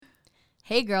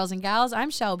Hey, girls and gals, I'm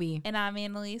Shelby. And I'm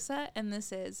Annalisa, and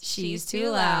this is She's Too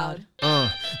Loud.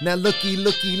 Now looky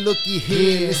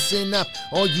here. Listen up,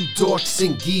 all you dorks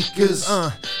and geekers.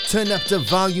 Turn up the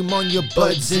volume on your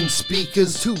buds and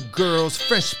speakers. Two girls,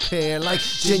 fresh pair, like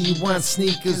genuine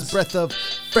sneakers. Breath of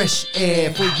fresh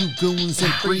air for you goons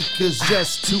and freakers.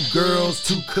 Just two girls,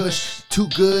 two kush. Too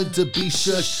good to be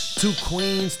shush. Two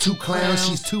queens, two clowns.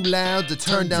 She's too loud to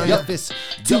turn down your fist.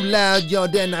 Too loud, y'all,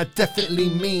 then I definitely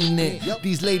mean it.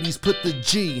 These ladies put the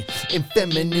G in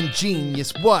feminine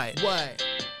genius. What?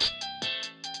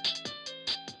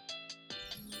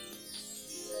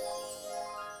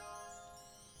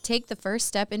 Take the first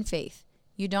step in faith.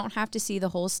 You don't have to see the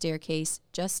whole staircase.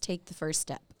 Just take the first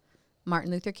step. Martin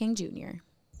Luther King Jr.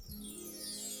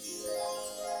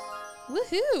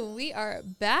 Woohoo! We are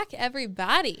back,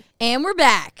 everybody. And we're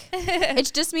back. It's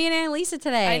just me and Annalisa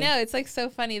today. I know, it's like so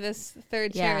funny. This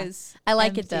third chair is I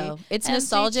like empty. it though. It's Empty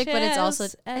nostalgic, but it's also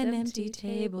chairs at an empty empty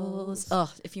tables. tables.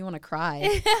 Oh, if you want to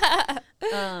cry.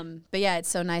 But yeah, it's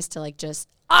so nice to like just.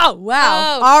 Oh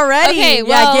wow! Already. Okay,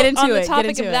 well, get into on it. the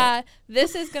topic get into of that,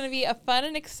 this is going to be a fun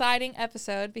and exciting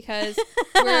episode because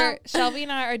Shelby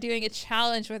and I are doing a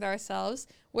challenge with ourselves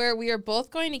where we are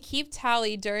both going to keep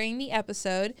tally during the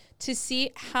episode to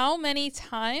see how many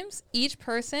times each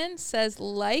person says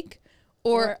like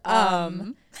or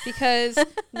because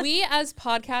we as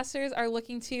podcasters are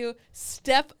looking to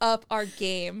step up our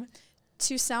game.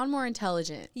 To sound more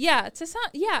intelligent. Yeah, to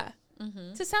sound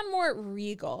more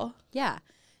regal. Yeah.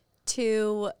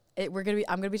 I'm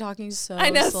gonna be talking so I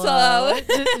know, slow.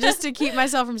 just to keep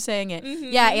myself from saying it.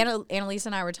 Mm-hmm. Yeah, Annalisa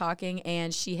and I were talking,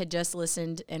 and she had just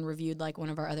listened and reviewed like one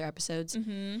of our other episodes,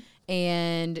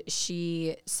 and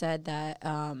she said that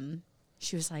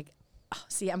she was like, oh,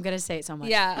 "See, I'm gonna say it so much."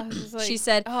 Yeah, I was like, she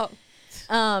said, "Oh,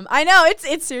 I know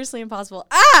it's seriously impossible."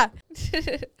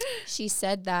 She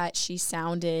said that she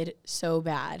sounded so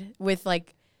bad with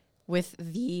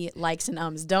the likes and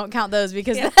ums. Don't count those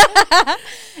because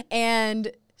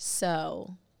and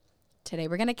so today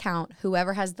we're going to count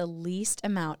whoever has the least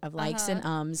amount of likes and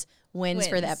ums wins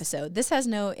for the episode. This has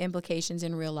no implications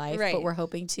in real life, but we're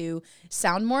hoping to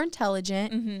sound more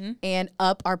intelligent and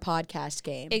up our podcast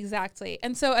game. Exactly.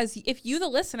 And so if you, the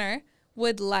listener,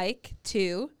 would like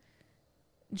to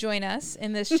join us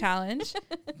in this challenge,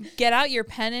 get out your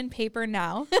pen and paper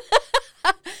now.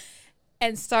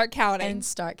 And start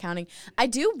counting. I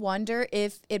do wonder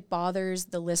if it bothers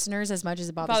the listeners as much as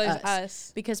it bothers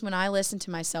us. Because when I listen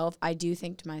to myself, I do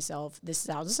think to myself, this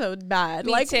sounds so bad.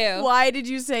 Me too. Why did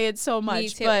you say it so much? Me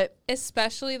too. But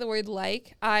especially the word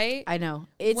like. I know.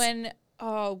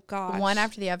 Oh gosh. One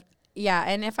after the other. Yeah,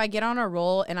 and if I get on a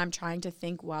roll and I'm trying to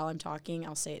think while I'm talking,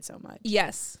 I'll say it so much.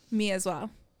 Yes, me as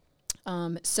well.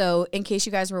 So in case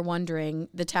you guys were wondering,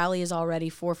 the tally is already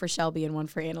 4 for Shelby and 1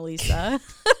 for Annalisa.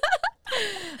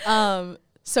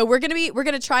 So we're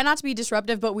gonna try not to be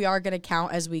disruptive, but we are gonna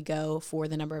count as we go for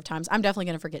the number of times. I'm definitely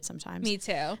gonna forget sometimes. Me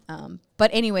too. But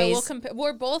anyways,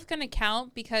 we're both gonna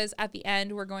count because at the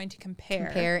end we're going to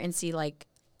compare and see like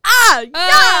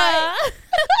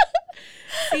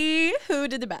see who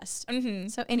did the best. Mm-hmm.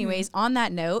 So anyways, on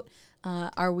that note,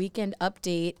 our weekend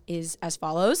update is as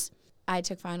follows. I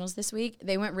took finals this week.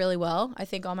 They went really well. I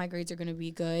think all my grades are going to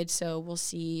be good, so we'll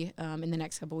see in the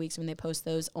next couple weeks when they post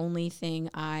those. Only thing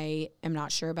I am not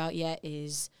sure about yet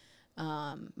is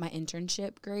my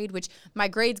internship grade, which my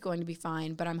grade's going to be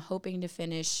fine, but I'm hoping to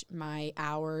finish my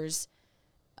hours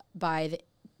by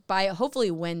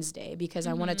hopefully Wednesday because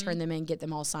I want to turn them in, get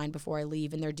them all signed before I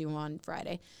leave, and they're due on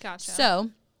Friday. Gotcha. So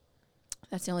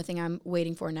that's the only thing I'm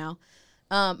waiting for now.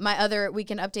 My other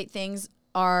weekend update things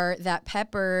are that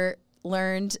Pepper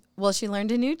learned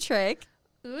a new trick.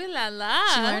 Ooh la la.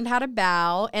 She learned how to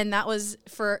bow, and that was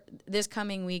for this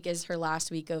coming week is her last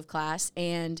week of class.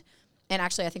 And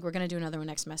actually, I think we're going to do another one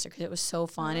next semester because it was so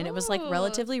fun. And it was like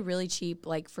relatively really cheap,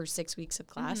 like for 6 weeks of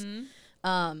class.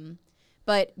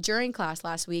 But during class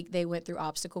last week, they went through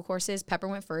obstacle courses. Pepper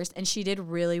went first, and she did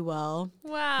really well.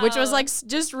 Wow. Which was like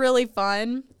just really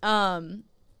fun.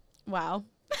 Wow.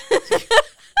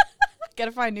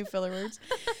 Gotta find new filler words.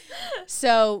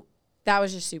 So that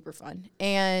was just super fun.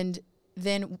 And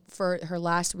then for her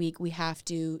last week, we have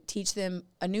to teach them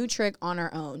a new trick on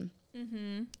our own.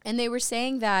 Mm-hmm. And they were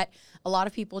saying that a lot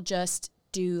of people just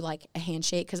do like a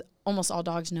handshake because almost all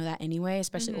dogs know that anyway,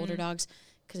 especially older dogs,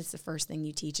 because it's the first thing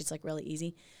you teach. It's like really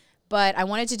easy. But I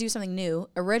wanted to do something new.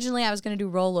 Originally, I was going to do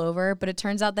rollover, but it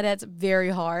turns out that it's very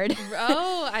hard.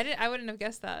 Oh, I wouldn't have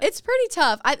guessed that. It's pretty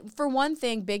tough. For one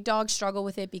thing, big dogs struggle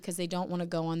with it because they don't want to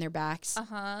go on their backs.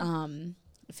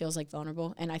 It feels like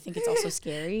vulnerable, and I think it's also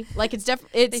scary. Like it's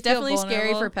definitely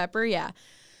scary for Pepper, yeah.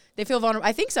 they feel vulnerable.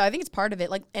 I think so. I think it's part of it.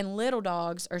 Like, and little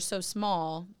dogs are so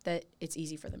small that it's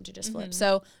easy for them to just flip.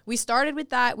 So we started with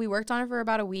that. We worked on it for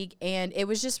about a week, and it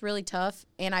was just really tough.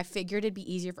 And I figured it'd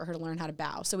be easier for her to learn how to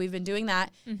bow. So we've been doing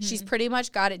that. She's pretty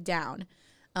much got it down.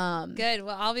 Good.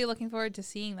 Well, I'll be looking forward to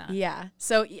seeing that. Yeah.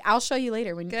 So I'll show you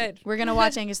later. Good. We're gonna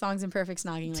watch Angus Thongs and Perfect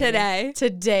Snogging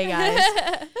Today,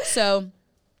 guys. So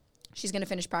she's gonna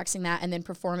finish practicing that and then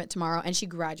perform it tomorrow. And she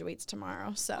graduates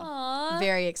tomorrow. So Aww.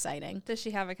 very exciting. Does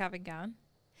she have a cap and gown?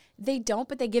 They don't,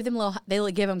 but they give them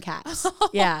give them caps.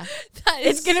 Yeah.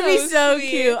 It's gonna be so sweet.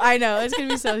 cute. I know, it's gonna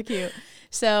be so cute.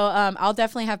 So I'll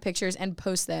definitely have pictures and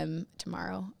post them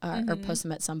tomorrow or post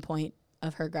them at some point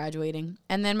of her graduating.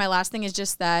 And then my last thing is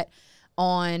just that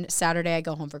on Saturday I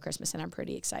go home for Christmas, and I'm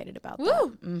pretty excited about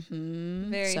that.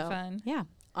 Very fun. Yeah.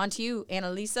 On to you,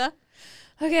 Annalisa.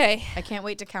 Okay. I can't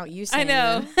wait to count you I saying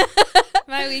know. them.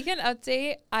 My weekend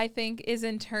update, I think, is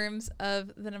in terms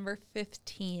of the number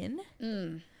 15.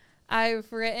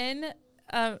 I've written,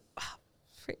 I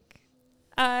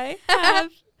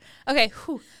have, okay,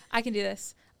 I can do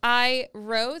this. I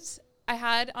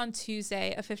had on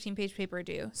Tuesday a 15-page paper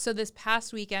due. So this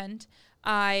past weekend,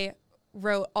 I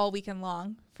wrote all weekend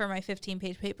long for my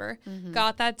 15-page paper.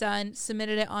 Got that done,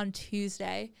 submitted it on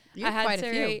Tuesday. You have quite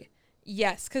a few. write,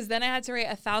 yes, because then I had to write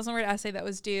a 1,000-word essay that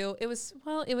was due. It was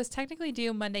technically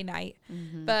due Monday night,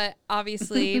 but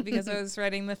obviously because I was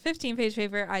writing the 15-page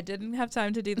paper, I didn't have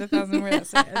time to do the 1,000-word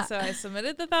essay, and so I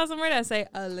submitted the 1,000-word essay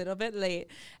a little bit late,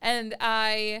 and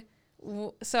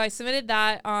so I submitted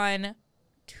that on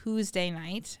Tuesday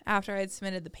night after I had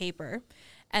submitted the paper,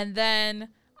 and then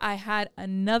I had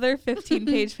another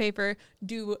 15-page paper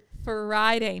due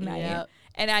Friday night,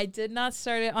 and I did not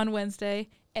start it on Wednesday,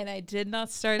 and I did not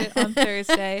start it on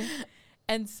Thursday,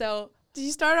 and so Did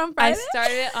you start on Friday? I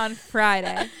started it on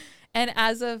Friday, and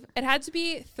it had to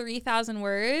be 3,000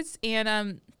 words,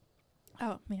 and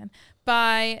oh man,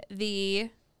 by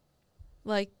the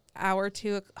hour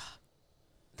 2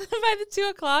 by the 2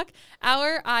 o'clock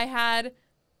hour, I had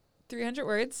 300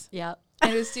 words. Yep.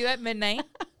 And it was due at midnight.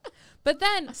 But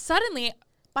then suddenly,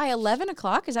 By 11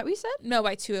 o'clock? Is that what you said? no,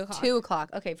 by 2 o'clock. 2 o'clock.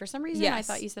 Okay, for some reason I Yes.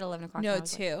 thought you said 11 o'clock. No, and I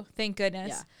was 2. Thank goodness.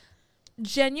 Yeah.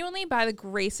 Genuinely, by the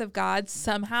grace of God,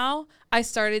 somehow I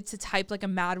started to type like a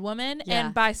mad woman. Yeah.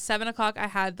 And by 7 o'clock, I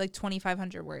had like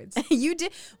 2,500 words. You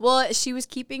did. Well, she was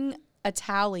keeping a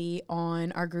tally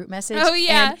on our group message. Oh,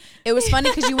 yeah. And it was funny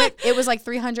because it was like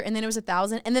 300 and then it was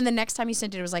 1,000. And then the next time you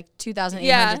sent it was like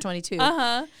 2,822.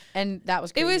 Uh-huh. And that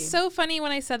was crazy. It was so funny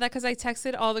when I said that because I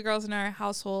texted all the girls in our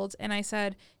household and I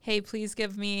said, hey, please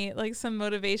give me like some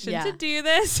motivation to do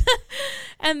this.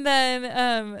 And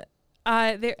then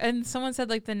and someone said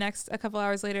like a couple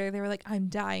hours later, they were like, I'm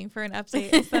dying for an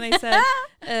update. And then I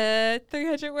said,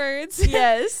 300 words.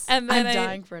 Yes. And then I'm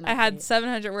dying for an update. I had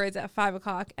 700 words at 5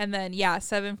 o'clock. And then,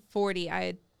 7:40, I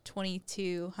had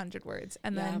 2,200 words.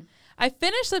 And then I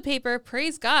finished the paper,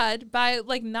 praise God, by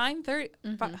like 9:30.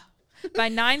 By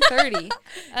 9:30.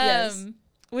 Yes.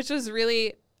 Which was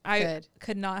really... I Good.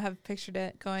 could not have pictured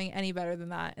it going any better than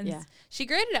that. And Yeah. she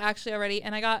graded it actually already,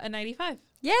 and I got a 95.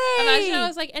 Yay! Imagine I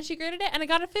was like, and she graded it, and I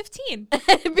got a 15.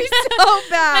 It'd be so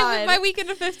bad. I went my weekend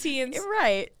to 15s. You're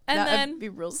right. And That'd then- be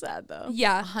real sad though.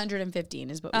 Yeah.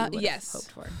 115 is what we would have yes. hoped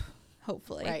for.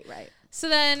 Hopefully. Right. So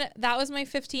then that was my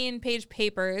 15-page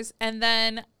papers. And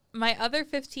then my other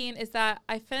 15 is that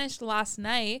I finished last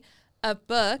night a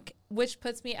book, which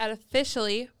puts me at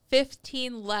officially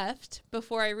 15 left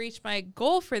before I reach my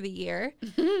goal for the year,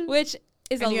 which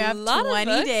is And a you have lot 20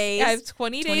 of books. days. I have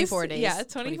 20 days. 24 days. Yeah,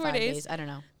 24 days I don't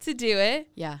know. to do it.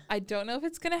 Yeah. I don't know if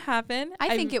it's going to happen.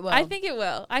 I think it will. I think it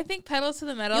will. I think pedal to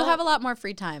the metal. You'll have a lot more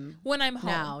free time when I'm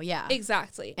home. now. Yeah.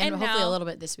 Exactly. And hopefully now, a little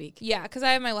bit this week. yeah, because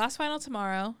I have my last final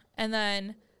tomorrow, and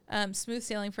then smooth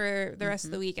sailing for the rest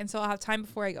of the week. And so I'll have time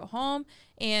before I go home,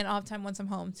 and I'll have time once I'm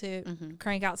home to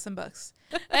crank out some books.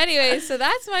 Anyway, so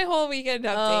that's my whole weekend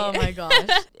update. Oh my gosh.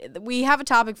 We have a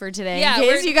topic for today. Yeah, in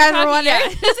case you guys were wondering. Yeah,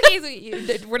 just in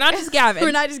case we're not just gabbing.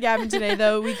 We're not just gabbing today,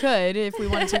 though. We could if we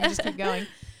wanted to just keep going.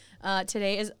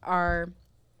 Today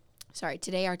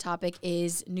our topic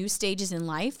is new stages in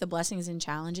life, the blessings and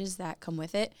challenges that come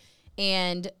with it.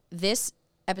 And this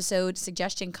episode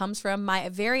suggestion comes from my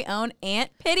very own Aunt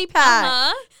Pity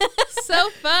Pat. So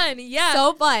fun. Yeah.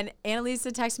 So fun.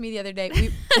 Annalisa texted me the other day.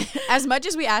 We, as much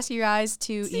as we ask you guys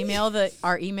to email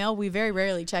our email, we very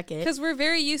rarely check it. Because we're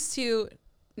very used to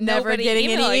Never getting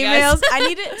any emailing emails. us. I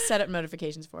need to set up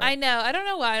notifications for it. I know. I don't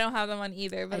know why I don't have them on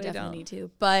either, but I I definitely don't. need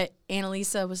to. But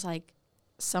Annalisa was like,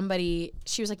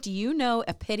 she was like, do you know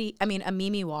a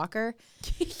Mimi Walker?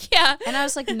 Yeah. And I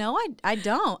was like, no, I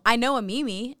don't. I know a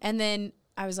Mimi. And then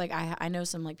I was like, I know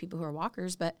some like people who are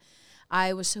walkers, but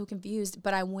I was so confused,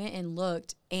 but I went and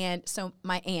looked, and so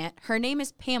my aunt, her name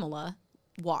is Pamela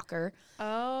Walker.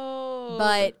 Oh.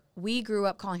 But we grew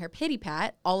up calling her Pity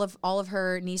Pat. All of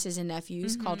her nieces and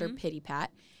nephews called her Pity Pat.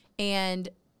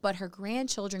 But her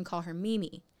grandchildren call her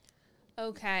Mimi.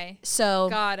 Okay. So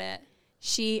got it.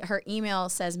 her email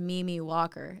says Mimi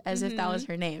Walker as if that was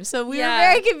her name. So we were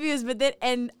Yeah. very confused. But then,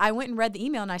 and I went and read the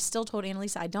email, and I still told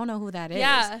Annalisa, I don't know who that is.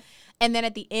 Yeah. And then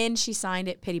at the end, she signed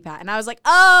it Pity Pat. And I was like,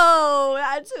 oh,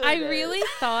 that's who I it is. really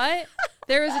thought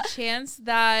there was a chance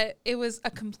that it was a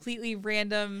completely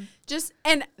random.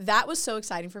 And that was so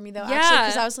exciting for me, though, Yeah. actually,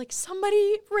 because I was like,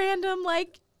 somebody random,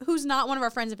 like, who's not one of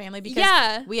our friends and family,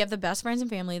 because we have the best friends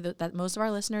and family that most of our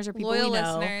listeners are people Loyal we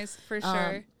know. listeners, for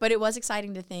sure. But it was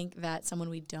exciting to think that someone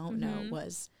we don't know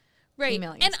was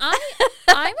emailing And us.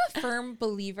 I'm a firm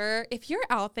believer. If you're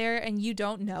out there and you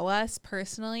don't know us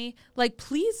personally, like,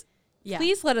 please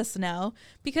let us know,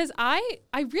 because I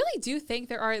really do think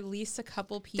there are at least a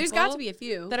couple people. There's got to be a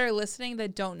few that are listening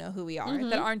that don't know who we are,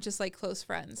 that aren't just like close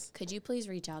friends. Could you please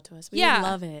reach out to us? We Yeah. would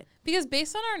love it. Because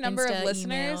based on our number Insta, of listeners,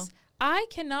 email. I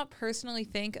cannot personally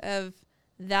think of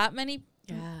that many.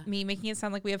 Yeah. Me making it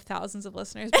sound like we have thousands of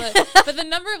listeners, but but the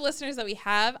number of listeners that we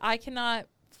have, I cannot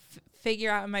figure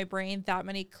out in my brain that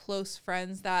many close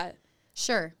friends that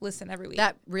Sure. listen every week.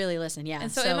 That really listen, yeah.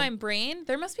 And so in my brain,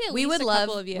 there must be at we least would a love,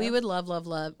 couple of you. We would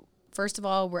love. First of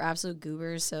all, we're absolute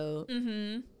goobers, so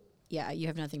yeah, you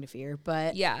have nothing to fear.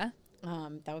 But yeah.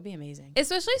 that would be amazing.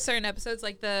 Especially certain episodes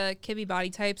like the Kibby Body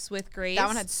Types with Grace. That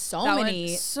one had so many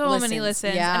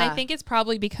listens. Yeah. And Yeah. I think it's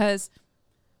probably because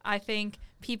I think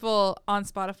people on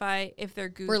Spotify, if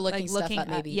they're We're looking stuff up,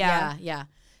 maybe. Yeah.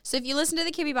 So if you listen to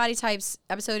the Kibby Body Types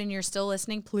episode and you're still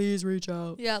listening, please reach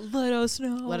out. Yeah, let us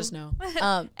know. Let us know.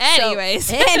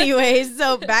 Anyways.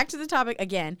 So back to the topic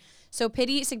again. So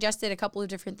Pity suggested a couple of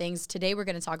different things. Today we're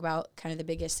going to talk about kind of the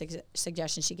biggest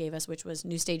suggestion she gave us, which was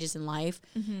new stages in life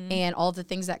and all the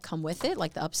things that come with it,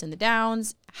 like the ups and the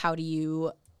downs. How do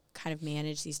you kind of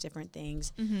manage these different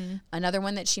things? Another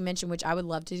one that she mentioned, which I would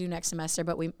love to do next semester,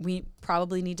 but we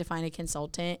probably need to find a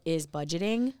consultant, is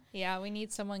budgeting. Yeah, we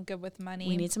need someone good with money.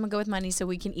 We need someone good with money so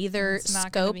we can either It's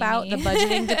not gonna scope be out me. the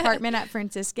budgeting department at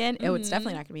Franciscan. Oh, it's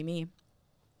definitely not going to be me.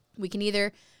 We can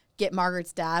either get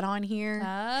Margaret's dad on here.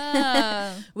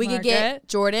 We could get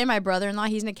Jordan, my brother-in-law.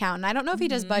 He's an accountant. I don't know if he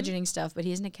does budgeting stuff, but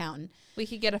he's an accountant. We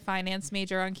could get a finance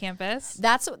major on campus.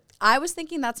 That's what I was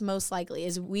thinking. That's most likely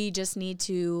is we just need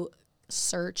to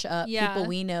search up people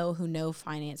we know who know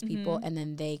finance people, and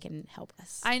then they can help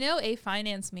us. I know a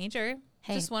finance major.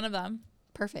 Hey. Just one of them.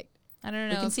 Perfect. I don't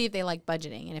know. We can see if they like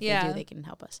budgeting, and if they Yeah. do, they can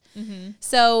help us.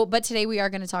 So, but today we are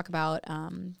going to talk about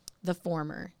the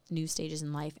former new stages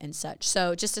in life and such.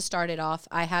 So just to start it off,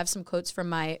 I have some quotes from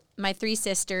my three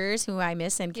sisters who I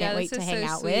miss and can't wait to hang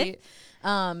out with.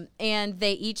 And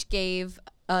they each gave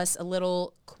us a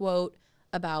little quote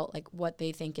about like what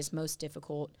they think is most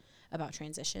difficult about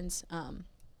transitions.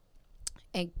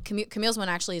 And Camille's one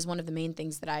actually is one of the main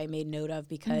things that I made note of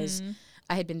because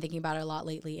I had been thinking about it a lot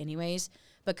lately anyways.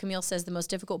 But Camille says the most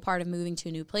difficult part of moving to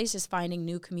a new place is finding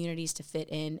new communities to fit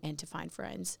in and to find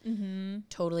friends.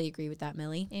 Totally agree with that,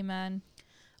 Millie. Amen.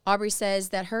 Aubrey says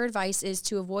that her advice is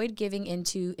to avoid giving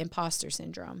into imposter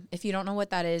syndrome. If you don't know what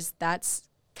that is, that's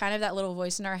kind of that little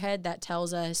voice in our head that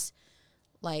tells us,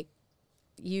 like,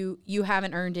 you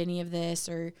haven't earned any of this,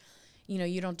 or, you know,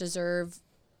 you don't deserve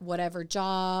whatever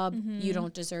job, you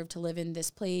don't deserve to live in this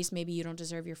place, maybe you don't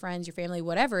deserve your friends, your family,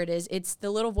 whatever it is. It's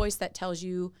the little voice that tells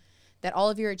you that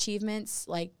all of your achievements,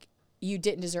 like, you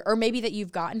didn't deserve, or maybe that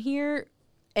you've gotten here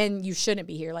and you shouldn't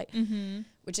be here, like,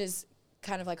 which is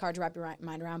kind of like hard to wrap your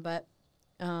mind around. But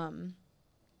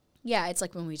yeah, it's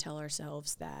like when we tell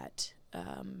ourselves that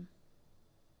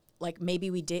like maybe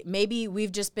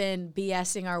we've just been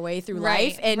BSing our way through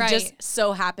life and just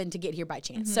so happened to get here by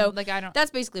chance. So like that's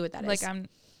basically what that is. Like I'm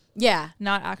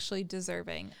not actually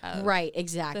deserving of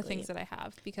exactly the things that I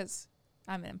have because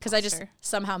I'm an imposter. Because I just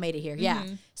somehow made it here. Yeah.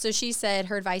 So she said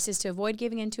her advice is to avoid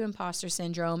giving into imposter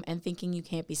syndrome and thinking you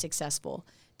can't be successful.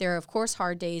 There are, of course,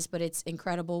 hard days, but it's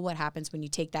incredible what happens when you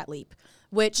take that leap,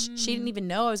 which she didn't even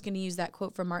know I was going to use that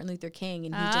quote from Martin Luther King.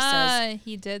 And he just says,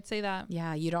 he did say that.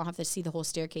 yeah, you don't have to see the whole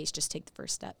staircase. Just take the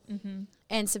first step.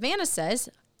 And Savannah says,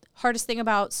 hardest thing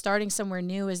about starting somewhere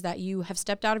new is that you have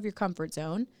stepped out of your comfort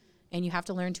zone and you have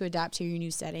to learn to adapt to your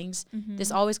new settings.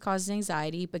 This always causes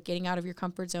anxiety, but getting out of your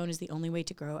comfort zone is the only way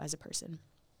to grow as a person.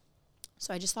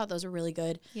 So I just thought those were really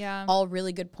good. Yeah. All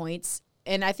really good points.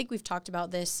 And I think we've talked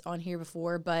about this on here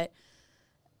before, but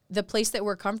the place that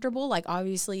we're comfortable, like,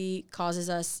 obviously causes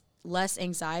us less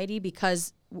anxiety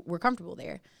because we're comfortable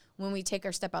there. When we take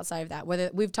our step outside of that,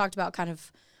 whether we've talked about kind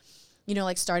of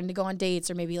like starting to go on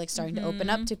dates or maybe like starting to open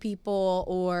up to people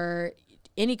or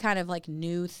any kind of like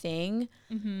new thing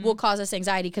will cause us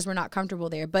anxiety because we're not comfortable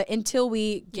there. But until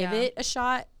we give it a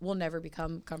shot, we'll never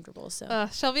become comfortable. So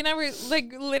Shelby and I were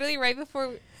like literally right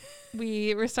before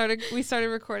we started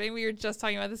recording, we were just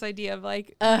talking about this idea of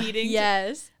like needing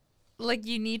like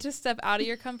you need to step out of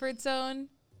your comfort zone,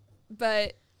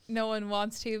 but no one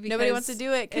wants to because nobody wants to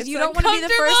do it because you don't want to be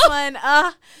the first one.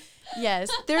 Yes.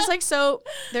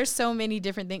 There's so many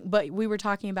different things, but we were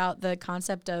talking about the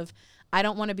concept of I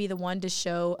don't want to be the one to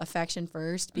show affection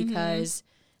first because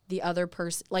the other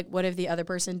person, like what if the other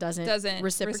person doesn't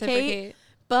reciprocate?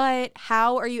 But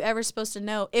how are you ever supposed to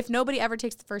know? If nobody ever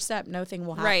takes the first step, nothing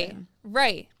will happen.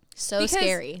 Right.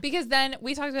 Scary. Because then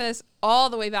we talked about this all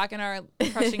the way back in our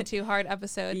Crushing Too Hard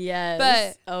episode.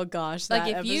 Yes. But oh gosh, like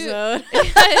that if episode.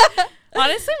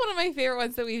 Honestly, one of my favorite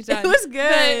ones that we've done. It was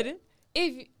good. But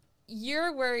if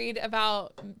you're worried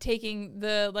about taking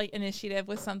the like initiative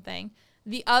with something,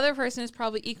 the other person is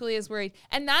probably equally as worried.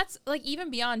 And that's like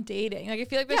even beyond dating. Like I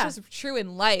feel like that's just true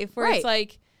in life where it's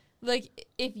like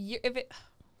if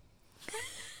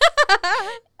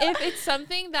it's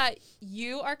something that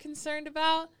you are concerned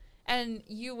about and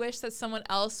you wish that someone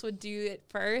else would do it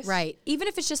first. Right. Even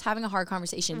if it's just having a hard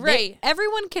conversation. Right.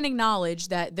 Everyone can acknowledge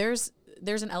that there's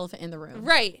an elephant in the room.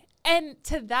 Right. And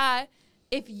to that,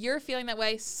 if you're feeling that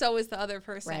way, so is the other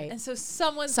person. Right. And so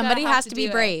somebody has to be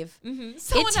brave.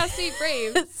 Someone has to be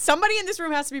brave. Somebody in this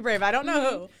room has to be brave. I don't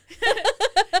know who.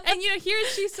 And here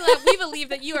at Choose to Love, we believe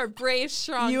that you are brave,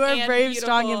 strong, you are and brave, beautiful.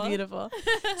 strong, and beautiful.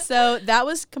 So that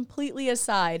was completely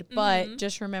aside, but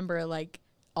just remember, like,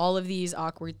 all of these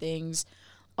awkward things,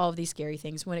 all of these scary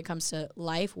things when it comes to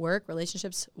life, work,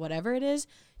 relationships, whatever it is,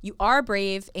 you are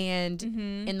brave, and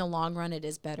in the long run, it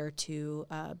is better to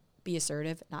be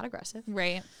assertive, not aggressive.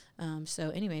 Right. So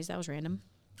anyways, that was random.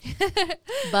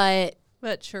 But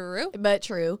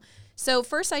true. So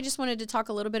first, I just wanted to talk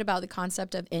a little bit about the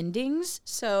concept of endings.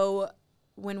 So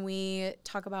when we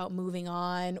talk about moving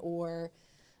on or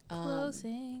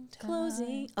closing,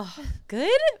 oh,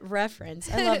 good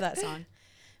reference. I love that song.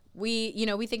 We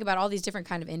think about all these different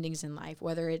kind of endings in life,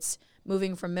 whether it's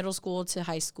moving from middle school to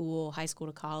high school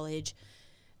to college,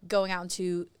 going out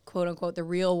into quote unquote the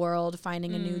real world,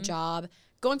 finding a new job,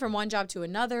 going from one job to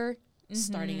another,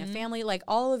 starting a family, like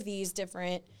all of these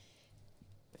different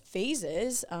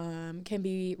phases can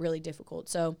be really difficult.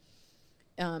 So,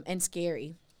 and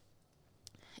scary.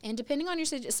 And depending on your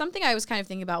something I was kind of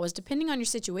thinking about was depending on your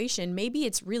situation, maybe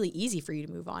it's really easy for you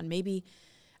to move on. Maybe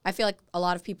I feel like a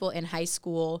lot of people in high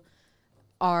school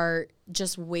are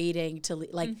just waiting to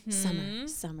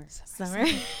summer.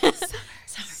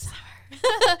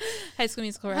 High School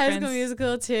Musical reference. High School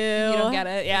Musical too. You don't get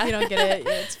it, yeah. You don't get it,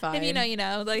 it's fine. If you know, you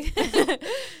know. Like,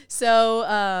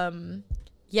 so,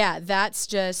 yeah, that's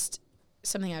just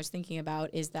something I was thinking about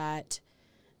is that,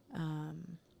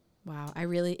 wow,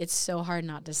 it's so hard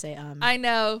not to say I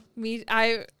know.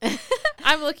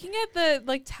 I'm looking at the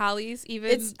like tallies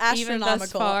it's astronomical. Even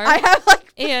thus far. I have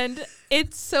and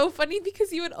it's so funny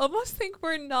because you would almost think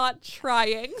we're not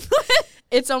trying.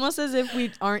 It's almost as if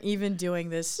we aren't even doing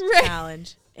this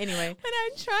challenge. Anyway. And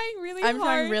I'm trying really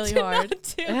hard. Not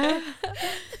do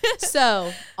it.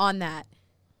 So, on that,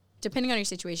 depending on your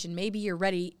situation, maybe you're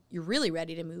really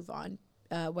ready to move on.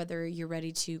 Whether you're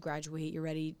ready to graduate, you're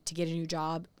ready to get a new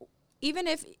job. Even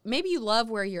if maybe you love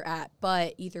where you're at,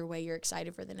 but either way, you're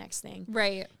excited for the next thing.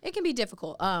 Right. It can be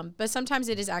difficult. But sometimes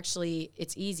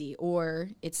it's easy or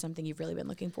it's something you've really been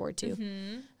looking forward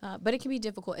to. But it can be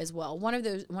difficult as well. One of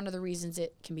the reasons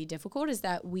it can be difficult is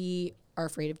that we are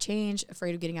afraid of change,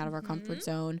 afraid of getting out of our comfort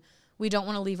zone. We don't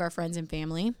want to leave our friends and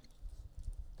family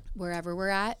wherever we're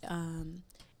at.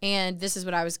 And this is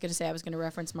what I was going to say. I was going to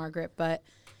reference Margaret, but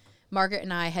Margaret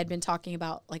and I had been talking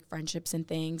about like friendships and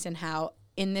things and how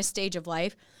in this stage of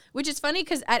life, which is funny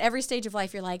because at every stage of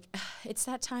life, you're like, it's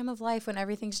that time of life when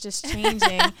everything's just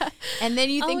changing. And then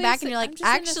you think back and you're like,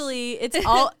 actually, it's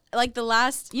all like the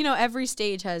last, every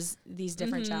stage has these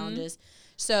different challenges.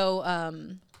 So,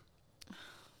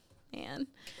 man.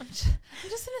 I'm just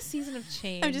in a season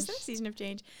of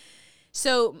change.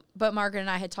 So, but Margaret and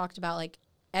I had talked about like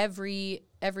every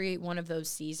one of those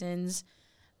seasons,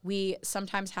 we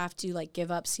sometimes have to like give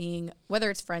up seeing,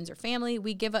 whether it's friends or family,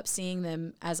 we give up seeing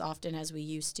them as often as we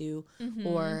used to.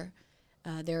 Or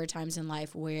there are times in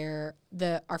life where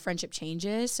our friendship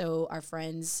changes. So our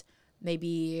friends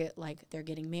maybe like they're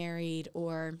getting married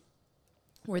or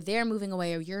they're moving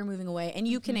away or you're moving away. And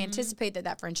you can anticipate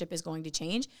that friendship is going to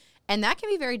change. And that can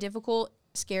be very difficult,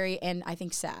 scary, and I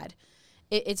think sad.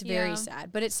 It's very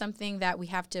sad. But it's something that we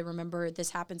have to remember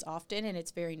this happens often and it's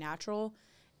very natural.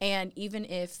 And even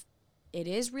if it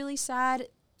is really sad.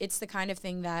 It's the kind of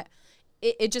thing that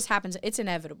it just happens. It's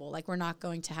inevitable. Like, we're not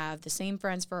going to have the same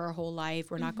friends for our whole life.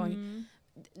 We're not going,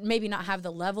 maybe not have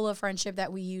the level of friendship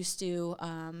that we used to.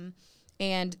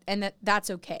 And that's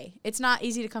okay. It's not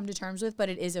easy to come to terms with, but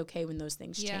it is okay when those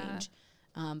things change.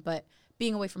 But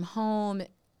being away from home,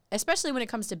 especially when it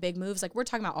comes to big moves, like, we're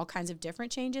talking about all kinds of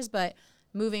different changes, but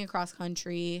moving across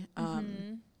country,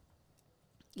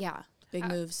 big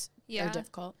moves are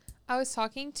difficult. I was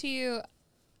talking to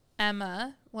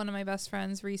Emma, one of my best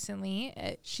friends, recently.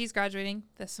 She's graduating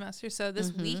this semester, so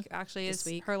this week actually is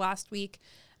her last week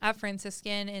at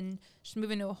Franciscan, and she's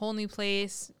moving to a whole new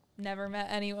place. Never met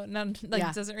anyone,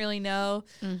 doesn't really know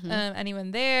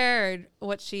anyone there, or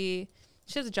what she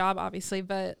has a job, obviously,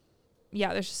 but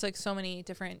yeah, there's just like so many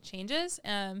different changes.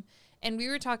 And we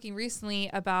were talking recently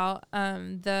about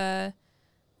the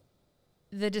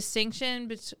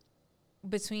distinction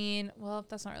between, well,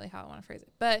 that's not really how I want to phrase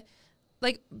it, but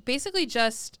like basically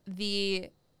just the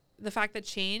fact that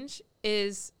change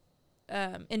is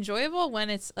enjoyable when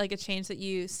it's like a change that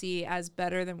you see as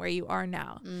better than where you are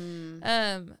now.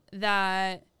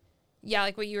 That, yeah,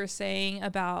 like what you were saying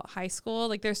about high school,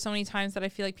 like there's so many times that I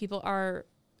feel like people are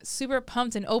super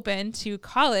pumped and open to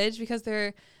college because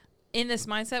they're in this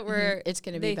mindset where it's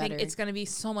going to be better. Think it's going to be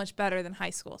so much better than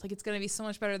high school. Like, it's going to be so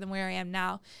much better than where I am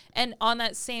now. And on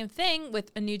that same thing with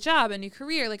a new job, a new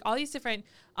career, like all these different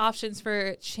options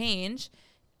for change,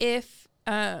 if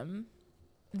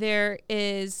there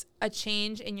is a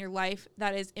change in your life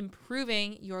that is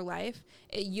improving your life,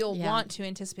 you'll want to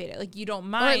anticipate it. Like, you don't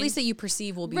mind. Or at least that you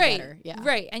perceive will be better. Yeah.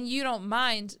 Right. And you don't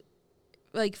mind,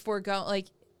 like,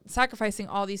 sacrificing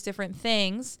all these different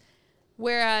things.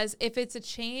 Whereas if it's a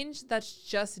change that's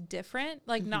just different,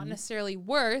 like not necessarily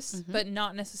worse, but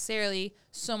not necessarily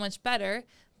so much better,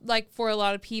 like for a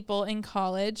lot of people in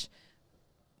college,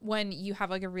 when you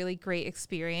have like a really great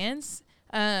experience,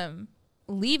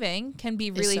 leaving can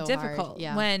be really difficult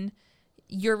when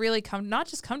you're really not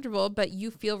just comfortable, but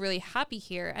you feel really happy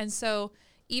here. And so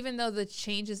even though the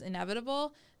change is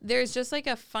inevitable, there's just like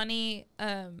a funny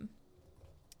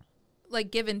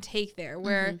like give and take there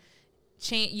where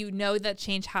that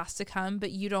change has to come, but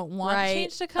you don't want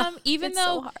change to come, even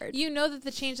though you know that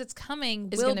the change that's coming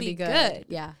will be good.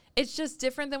 Yeah. It's just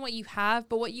different than what you have,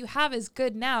 but what you have is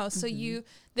good now. So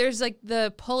there's like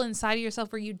the pull inside of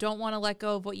yourself where you don't want to let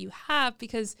go of what you have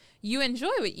because you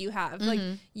enjoy what you have. Like,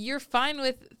 you're fine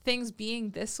with things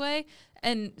being this way.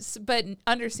 But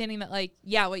understanding that, like,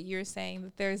 yeah, what you're saying,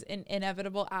 that there's an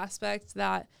inevitable aspect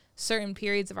that certain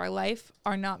periods of our life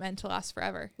are not meant to last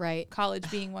forever. Right.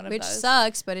 College being one of those. Which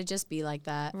sucks, but it just be like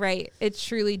that. Right. It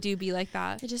truly do be like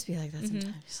that. It just be like that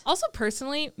sometimes. Also,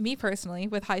 me personally,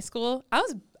 with high school, I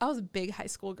was a big high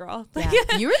school girl. Yeah.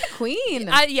 You were the queen.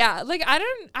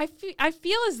 I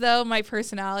feel as though my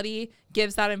personality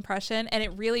gives that impression, and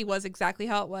it really was exactly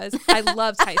how it was. I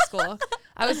loved high school.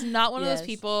 I was not one of those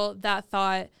people that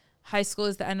thought high school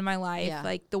is the end of my life,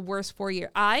 like the worst 4 year.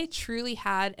 I truly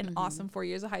had an awesome 4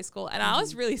 years of high school, and I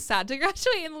was really sad to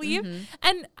graduate and leave.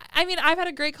 And I mean, I've had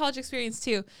a great college experience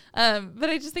too, but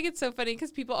I just think it's so funny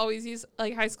because people always use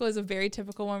like high school as a very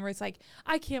typical one where it's like,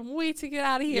 I can't wait to get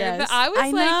out of here. But I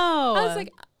was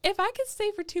like, if I could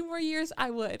stay for 2 more years,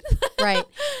 I would. Right.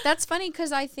 That's funny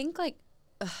because I think like,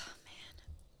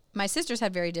 my sisters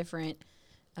had very different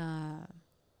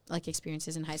like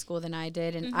experiences in high school than I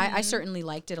did, and I certainly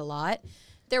liked it a lot.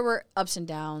 There were ups and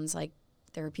downs, like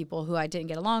there were people who I didn't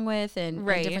get along with and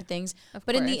different things.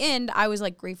 But in the end, I was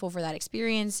like grateful for that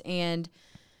experience. And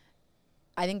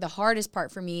I think the hardest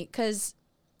part for me, because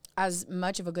as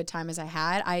much of a good time as I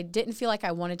had, I didn't feel like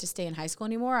I wanted to stay in high school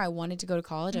anymore. I wanted to go to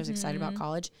college. I was excited about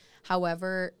college.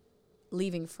 However,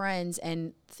 leaving friends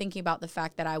and thinking about the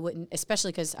fact that I wouldn't,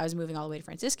 especially because I was moving all the way to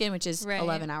Franciscan, which is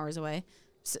 11 hours away.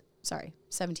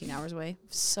 17 hours away.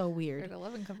 So weird. Where'd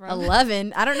 11 come from?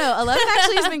 11. I don't know. 11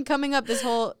 actually has been coming up this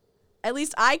whole, at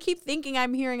least I keep thinking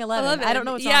I'm hearing 11. I don't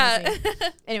know what's wrong with me.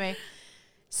 Anyway,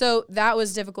 so that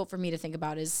was difficult for me to think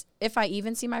about, is if I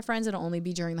even see my friends, it'll only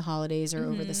be during the holidays or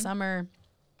over the summer.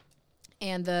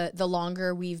 And the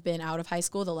longer we've been out of high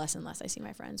school, the less and less I see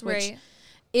my friends, which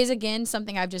is, again,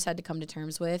 something I've just had to come to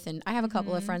terms with. And I have a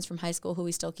couple of friends from high school who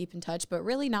we still keep in touch, but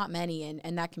really not many.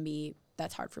 And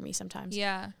that's hard for me sometimes.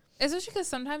 Yeah. Especially because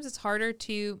sometimes it's harder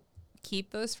to keep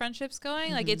those friendships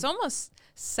going. Like, it's almost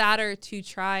sadder to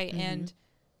try and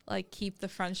like keep the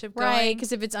friendship going. Right.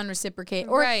 Because if it's unreciprocated.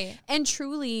 And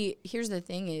truly, here's the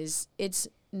thing is, it's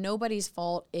nobody's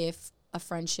fault if a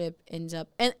friendship ends up,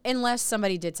 unless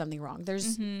somebody did something wrong.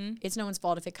 There's, it's no one's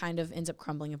fault if it kind of ends up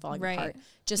crumbling and falling apart.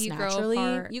 Just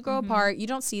naturally, you grow apart. You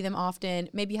don't see them often.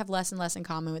 Maybe you have less and less in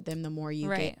common with them the more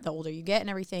you get, the older you get and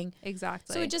everything.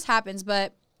 Exactly. So it just happens.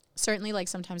 But certainly, like,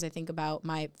 sometimes I think about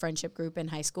my friendship group in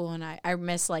high school, and I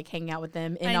miss, like, hanging out with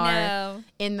them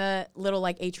in the little,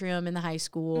 like, atrium in the high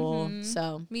school.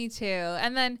 So me too.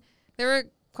 And then there were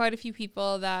quite a few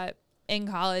people that in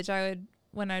college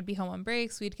when I'd be home on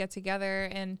breaks, we'd get together,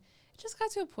 and it just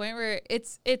got to a point where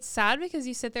it's sad because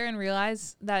you sit there and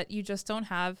realize that you just don't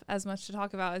have as much to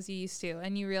talk about as you used to.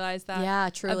 And you realize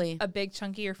that truly a big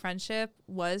chunk of your friendship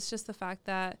was just the fact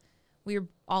that we were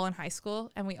all in high school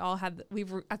and we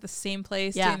were at the same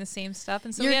place doing the same stuff.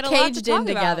 And so we had a lot to talk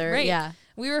together. about. Right. Yeah.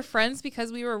 We were friends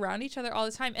because we were around each other all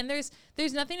the time. And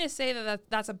there's nothing to say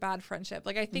that's a bad friendship.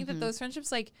 Like, I think that those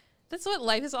friendships, like, that's what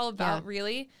life is all about,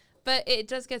 really. But it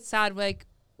does get sad, like,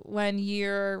 when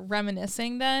you're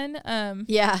reminiscing then. And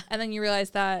then you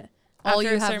realize that all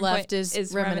you have left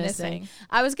is reminiscing.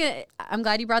 I'm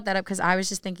glad you brought that up, because I was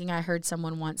just thinking, I heard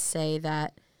someone once say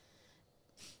that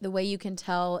the way you can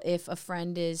tell if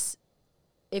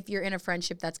you're in a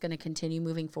friendship that's going to continue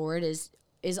moving forward is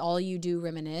all you do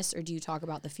reminisce, or do you talk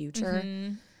about the future?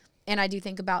 And I do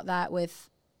think about that with,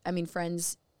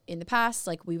 friends in the past.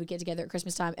 Like, we would get together at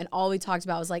Christmas time, and all we talked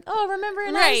about was like, oh, remember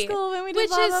in high school when we did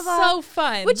blah, blah,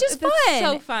 blah. Which is so fun.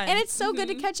 So fun. And it's so good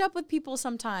to catch up with people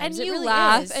sometimes. And it you really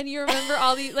laugh is. And you remember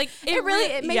all these, like,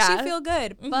 it makes you feel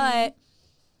good. But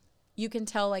you can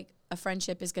tell, like, a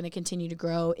friendship is going to continue to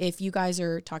grow if you guys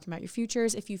are talking about your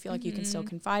futures, if you feel like you can still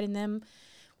confide in them.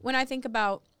 When I think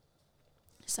about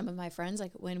some of my friends,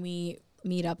 like, when we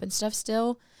meet up and stuff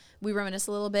still, we reminisce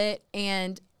a little bit,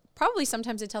 and probably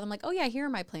sometimes I tell them, like, oh yeah, here are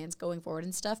my plans going forward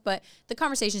and stuff, but the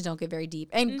conversations don't get very deep.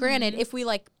 And granted, if we,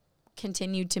 like,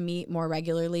 continued to meet more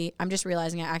regularly, I'm just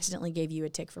realizing I accidentally gave you a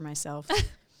tick for myself.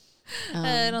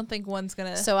 I don't think one's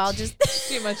gonna so I'll just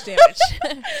do much damage.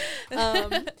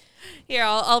 Here,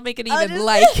 I'll make it even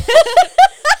like.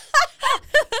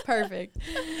 Perfect.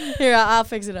 Here, I'll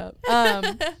fix it up.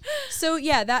 So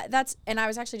yeah, that's, and I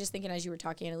was actually just thinking as you were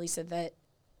talking, Annalisa, that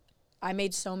I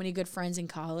made so many good friends in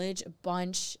college,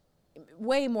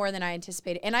 way more than I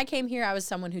anticipated. And I came here, I was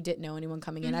someone who didn't know anyone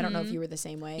coming in. I don't know if you were the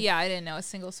same way. Yeah, I didn't know a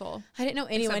single soul. I didn't know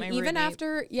anyone. Even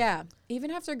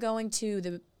after going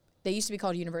to they used to be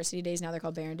called University Days, now they're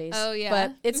called Barron Days. Oh, yeah.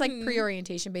 But it's like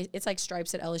pre-orientation based. It's like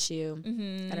Stripes at LSU.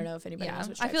 I don't know if anybody knows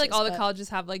what Stripes I feel like is, all the colleges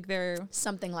have, like, their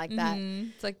something like that.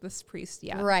 It's like this priest,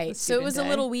 right. So it was a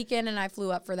little weekend, and I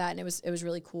flew up for that, and it was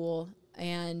really cool.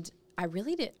 And I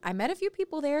met a few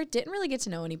people there. Didn't really get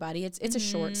to know anybody. It's a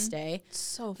short stay.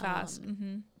 So fast.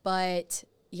 But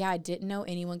yeah, I didn't know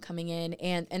anyone coming in,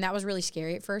 and that was really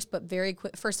scary at first, but very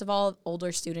quick. First of all,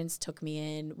 older students took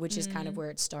me in, which is kind of where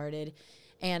it started.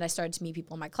 And I started to meet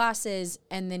people in my classes.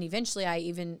 And then eventually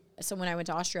so when I went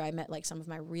to Austria, I met, like, some of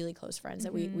my really close friends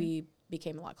that we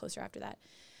became a lot closer after that.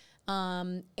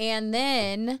 And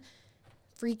then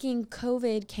freaking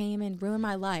COVID came and ruined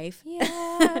my life.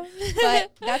 Yeah.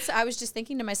 But I was just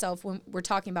thinking to myself when we're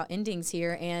talking about endings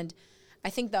here, and I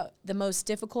think the most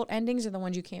difficult endings are the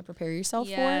ones you can't prepare yourself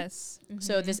for.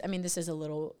 So this is a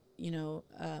little,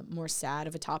 more sad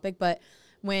of a topic, but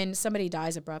when somebody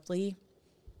dies abruptly,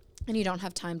 and you don't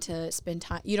have time to spend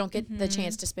time, you don't get the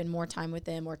chance to spend more time with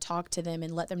them or talk to them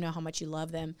and let them know how much you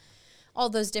love them. All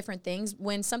those different things.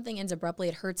 When something ends abruptly,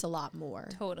 it hurts a lot more.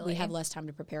 Totally. We have less time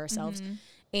to prepare ourselves.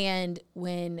 And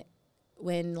when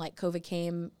like COVID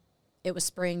came, it was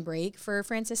spring break for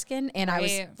Franciscan, and I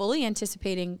was fully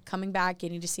anticipating coming back,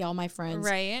 getting to see all my friends.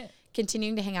 Right.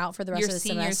 Continuing to hang out for the rest of the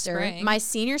semester. Spring. My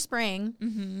senior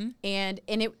spring. And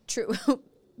it true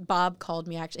Bob called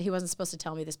me, actually. He wasn't supposed to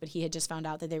tell me this, but he had just found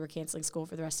out that they were canceling school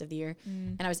for the rest of the year.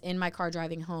 And I was in my car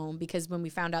driving home, because when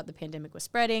we found out the pandemic was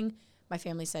spreading, my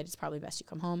family said, it's probably best you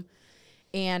come home.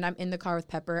 And I'm in the car with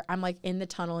Pepper. I'm, like, in the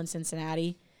tunnel in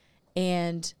Cincinnati.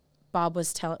 And Bob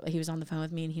he was on the phone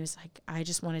with me, and he was like, I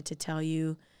just wanted to tell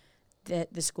you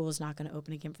that the school is not going to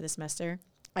open again for the semester.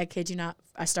 I kid you not.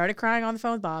 I started crying on the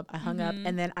phone with Bob. I hung up,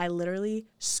 and then I literally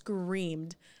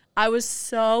screamed. I was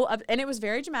so and it was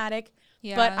very dramatic.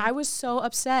 Yeah. But I was so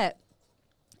upset,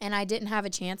 and I didn't have a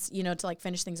chance, to, like,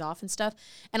 finish things off and stuff.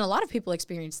 And a lot of people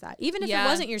experienced that. Even if it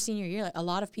wasn't your senior year, like, a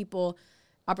lot of people,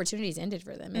 opportunities ended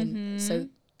for them. And so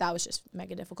that was just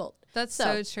mega difficult. That's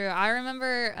so true. I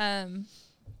remember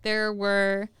there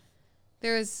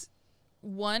was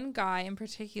one guy in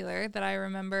particular that I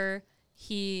remember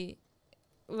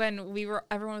when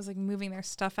everyone was, like, moving their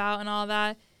stuff out and all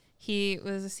that, he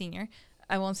was a senior.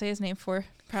 I won't say his name for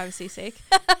privacy's sake.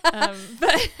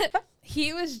 But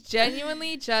he was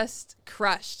genuinely just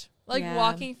crushed like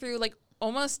walking through like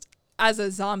almost as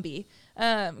a zombie,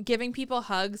 giving people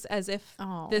hugs as if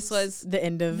this was the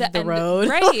end of the road.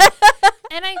 Right.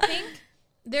 And I think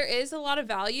there is a lot of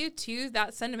value to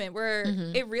that sentiment where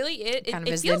it really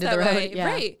it feels that way. Yeah.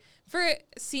 Right. For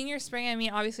senior spring, I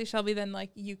mean, obviously, Shelby, then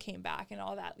like you came back and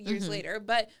all that years later.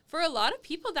 But for a lot of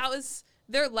people, that was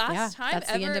their last time that's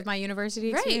ever. the end of my university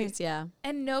experience. Yeah.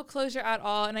 And no closure at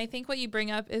all. And I think what you bring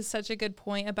up is such a good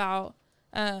point about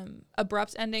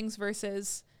abrupt endings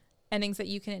versus endings that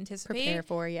you can anticipate. Prepare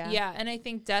for, yeah. Yeah. And I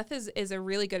think death is a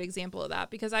really good example of that,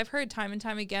 because I've heard time and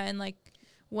time again, like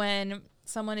when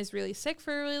someone is really sick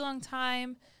for a really long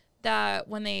time, that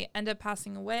when they end up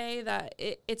passing away, that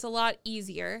it's a lot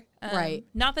easier. Right.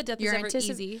 Not that death is ever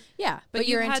easy. Yeah. But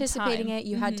you're anticipating time. it.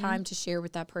 You had time to share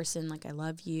with that person, like, I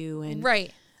love you. And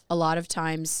right. a lot of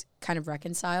times kind of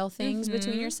reconcile things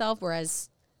between yourself. Whereas,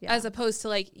 as opposed to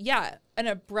like, an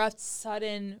abrupt,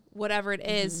 sudden, whatever it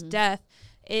is, death,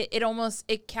 it almost,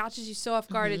 it catches you so off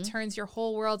guard. It turns your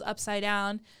whole world upside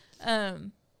down.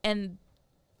 And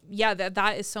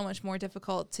that is so much more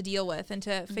difficult to deal with and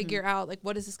to figure out, like,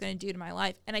 what is this going to do to my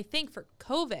life? And I think for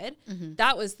COVID,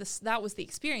 that was the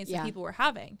experience that people were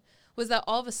having, was that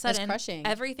all of a sudden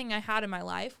everything I had in my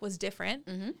life was different,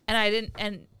 and I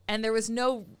didn't, and there was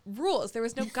no rules, there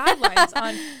was no guidelines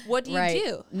on what do you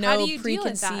do, no how do you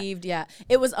preconceived, deal with that?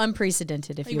 It was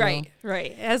unprecedented, if you will.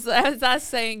 Right, as that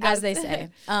saying goes. As they say.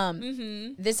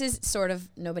 This is sort of,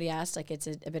 nobody asked, like, it's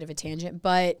a bit of a tangent,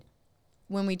 but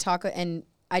when we talk, and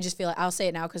I just feel like I'll say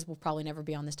it now because we'll probably never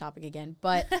be on this topic again.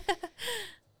 But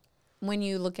when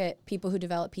you look at people who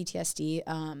develop PTSD,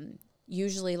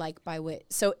 usually like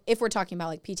so if we're talking about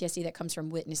like PTSD that comes from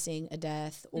witnessing a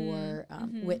death or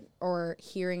or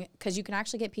hearing, because you can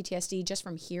actually get PTSD just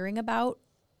from hearing about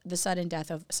the sudden death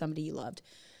of somebody you loved.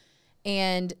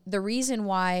 And the reason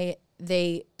why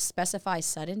they specify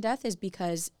sudden death is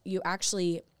because you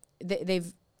actually,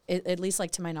 they've, at least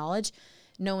like to my knowledge,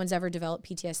 no one's ever developed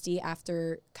PTSD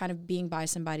after kind of being by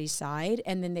somebody's side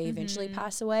and then they eventually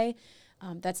pass away.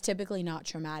 That's typically not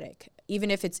traumatic.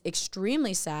 Even if it's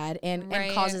extremely sad and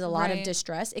causes a lot of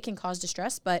distress, it can cause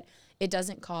distress, but it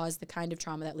doesn't cause the kind of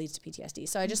trauma that leads to PTSD.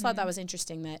 So I just thought that was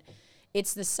interesting, that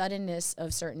it's the suddenness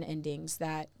of certain endings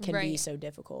that can be so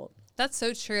difficult. That's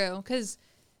so true, because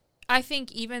I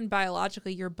think even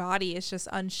biologically, your body is just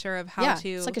unsure of how to.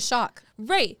 It's like a shock.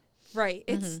 Right.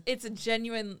 It's a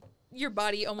genuine. Your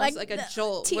body almost like a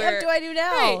jolt. TF do I do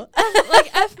now? Right.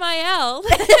 Like F my L.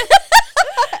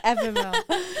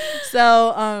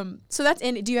 FML. So that's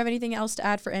in. Do you have anything else to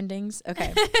add for endings?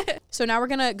 Okay. So now we're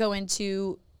gonna go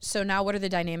into. So now, what are the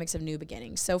dynamics of new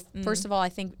beginnings? So first of all, I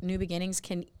think new beginnings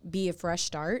can be a fresh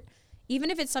start,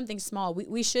 even if it's something small.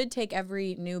 We should take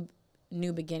every new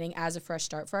beginning as a fresh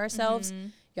start for ourselves.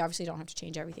 You obviously don't have to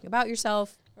change everything about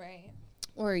yourself. Right.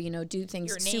 Or, do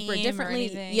things super name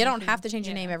differently. You don't have to change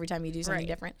your name every time you do something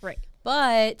different. Right.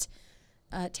 But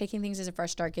taking things as a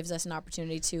fresh start gives us an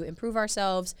opportunity to improve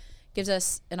ourselves, gives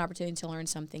us an opportunity to learn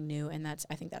something new, and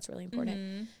I think that's really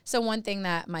important. So one thing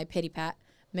that my pity pat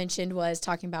mentioned was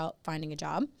talking about finding a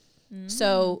job.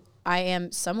 So I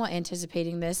am somewhat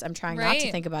anticipating this. I'm trying not to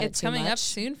think about it too much. It's coming up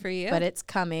soon for you. But it's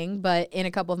coming. But in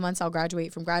a couple of months, I'll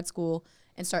graduate from grad school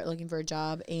and start looking for a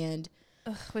job. And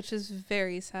which is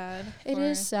very sad. It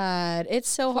is sad. It's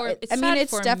so hard.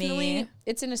 It's definitely,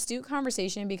 it's an astute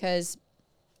conversation, because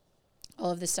all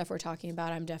of this stuff we're talking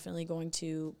about, I'm definitely going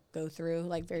to go through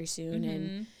like very soon.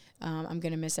 And I'm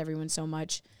going to miss everyone so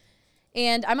much.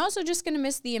 And I'm also just going to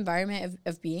miss the environment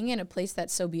of being in a place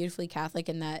that's so beautifully Catholic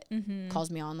and that calls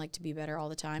me on like to be better all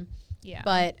the time. Yeah.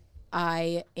 But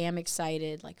I am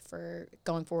excited like for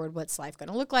going forward. What's life going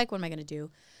to look like? What am I going to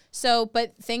do? So,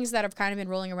 but things that have kind of been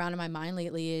rolling around in my mind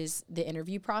lately is the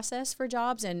interview process for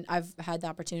jobs. And I've had the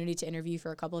opportunity to interview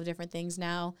for a couple of different things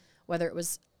now, whether it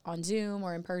was on Zoom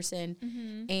or in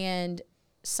person. And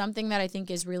something that I think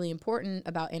is really important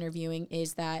about interviewing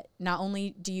is that not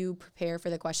only do you prepare for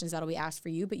the questions that'll be asked for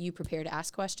you, but you prepare to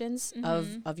ask questions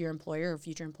of your employer or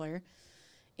future employer.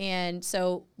 And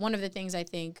so one of the things I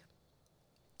think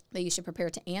that you should prepare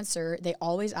to answer, they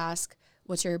always ask,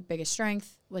 what's your biggest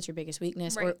strength? What's your biggest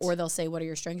weakness? Right. Or they'll say, what are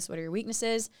your strengths? What are your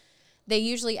weaknesses? They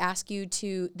usually ask you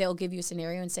they'll give you a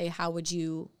scenario and say, how would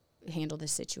you handle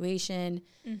this situation?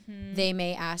 They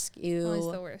may ask you.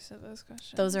 Always the worst of those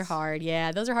questions. Those are hard.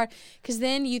 Yeah, those are hard. Because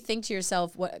then you think to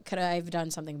yourself, what could I have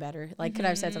done something better? Like, could I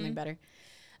have said something better?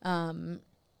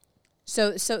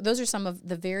 So those are some of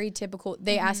the very typical.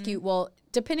 They ask you, well,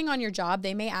 depending on your job,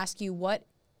 they may ask you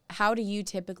how do you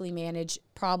typically manage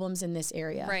problems in this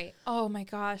area? Right. Oh my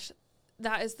gosh.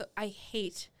 That is I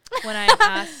hate when I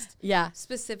asked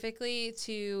specifically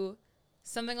to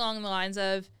something along the lines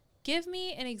of, give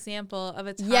me an example of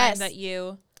a time Yes. that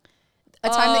you... A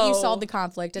time that you solved the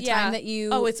conflict. A time that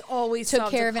you it's always took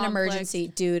solved care a of an conflict. emergency.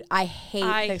 Dude, I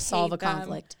hate to solve a them.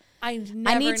 conflict. I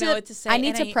never know what to say. I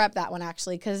need to prep that one,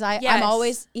 actually, because I'm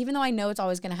always, even though I know it's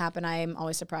always going to happen, I'm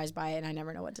always surprised by it, and I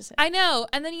never know what to say. I know.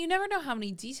 And then you never know how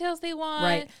many details they want.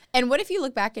 Right. And what if you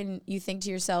look back and you think to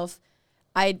yourself,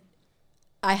 I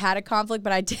had a conflict,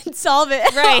 but I didn't solve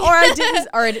it. Right.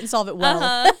 or I didn't solve it well.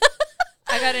 Uh-huh.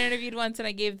 I got interviewed once and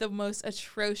I gave the most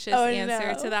atrocious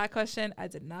answer to that question. I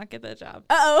did not get the job.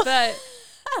 Uh-oh.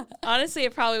 But honestly,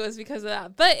 it probably was because of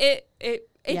that. But it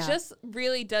just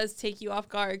really does take you off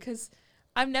guard because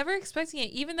I'm never expecting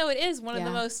it, even though it is one of the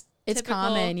most It's typical.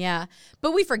 common, yeah.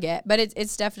 But we forget. But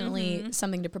it's definitely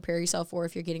something to prepare yourself for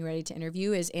if you're getting ready to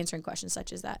interview, is answering questions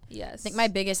such as that. Yes. I think my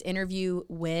biggest interview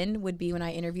win would be when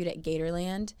I interviewed at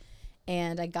Gatorland.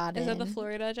 And I got in. Is that the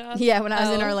Florida job? Yeah, when I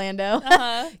was in Orlando.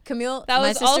 Camille, that my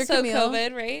was sister also Camille,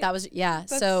 COVID, right? That was, yeah.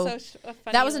 That's so a funny,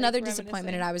 that was another reminiscing.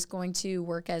 disappointment. And I was going to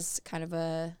work as kind of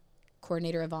a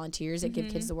coordinator of volunteers at Give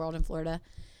Kids the World in Florida.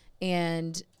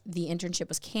 And the internship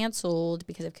was canceled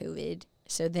because of COVID.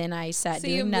 So then I sat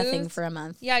doing nothing for a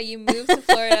month. Yeah, you moved to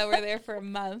Florida. Were there for a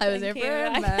month. I was there for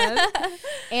a month.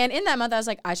 And in that month, I was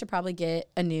like, I should probably get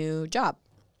a new job.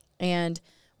 And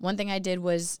one thing I did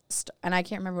was, and I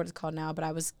can't remember what it's called now, but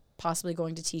I was possibly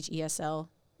going to teach ESL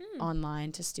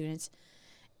online to students.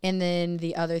 And then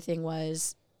the other thing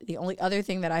was, the only other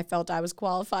thing that I felt I was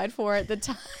qualified for at the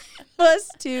time was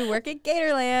to work at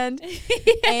Gatorland.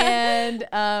 And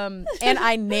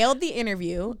I nailed the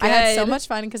interview. Good. I had so much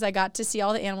fun because I got to see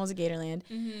all the animals at Gatorland.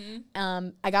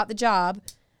 I got the job,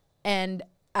 and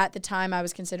at the time I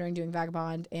was considering doing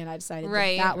Vagabond, and I decided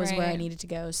that was where I needed to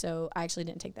go. So I actually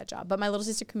didn't take that job. But my little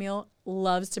sister Camille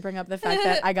loves to bring up the fact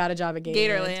that I got a job at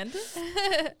Gatorland.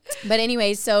 But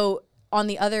anyway, so on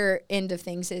the other end of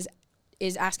things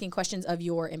is asking questions of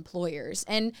your employers.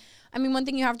 And I mean, one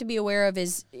thing you have to be aware of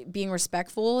is being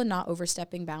respectful and not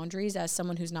overstepping boundaries as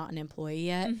someone who's not an employee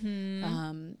yet,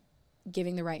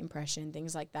 giving the right impression,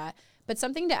 things like that. But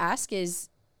something to ask is,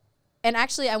 and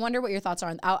actually I wonder what your thoughts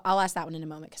are. I'll ask that one in a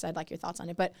moment because I'd like your thoughts on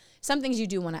it. But some things you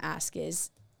do want to ask is,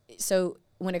 so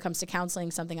when it comes to counseling,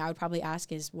 something I would probably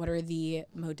ask is, what are the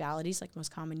modalities like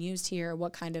most common used here?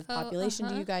 What kind of population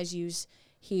do you guys use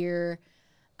here?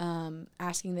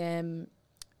 Asking them,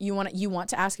 you want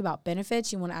to ask about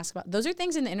benefits. You want to ask about, those are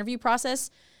things in the interview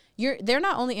process. They're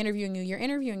not only interviewing you, you're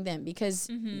interviewing them because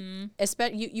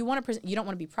you want to you don't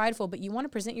want to be prideful, but you want to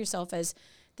present yourself as,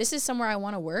 this is somewhere I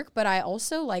want to work, but I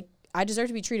also I deserve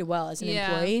to be treated well as an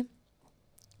employee.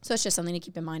 So it's just something to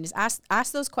keep in mind, is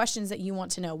ask those questions that you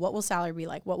want to know. What will salary be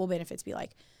like? What will benefits be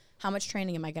like? How much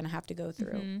training am I going to have to go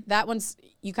through? That one's,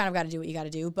 you kind of got to do what you got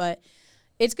to do, but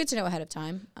it's good to know ahead of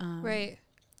time. Right.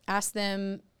 Ask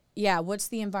them, what's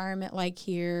the environment like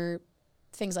here?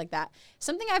 Things like that.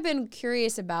 Something I've been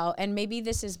curious about, and maybe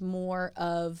this is more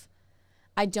of,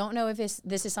 I don't know if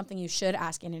this is something you should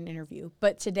ask in an interview,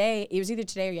 but today, it was either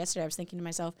today or yesterday, I was thinking to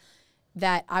myself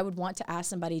that I would want to ask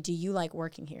somebody, do you like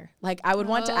working here? Like, I would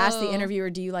want to ask the interviewer,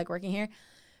 do you like working here?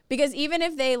 Because even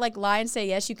if they lie and say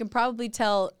yes, you can probably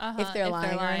tell if they're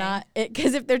lying or not.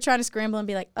 Because if they're trying to scramble and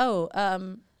be like,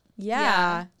 then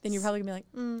you're probably going to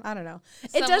be like, I don't know.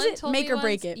 It doesn't make or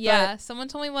break it. Yeah, someone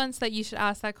told me once that you should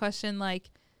ask that question, like,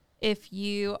 if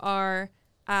you are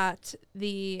at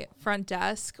the front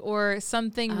desk or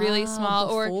something really small,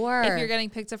 or if you're getting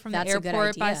picked up from the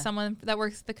airport by someone that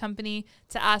works at the company,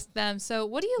 to ask them, so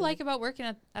what do you like about working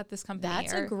at this company?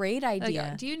 That's a great idea.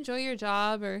 Like, do you enjoy your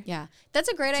job? Or that's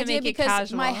a great idea,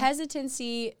 because my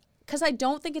hesitancy, because I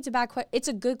don't think it's a bad question. It's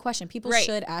a good question. People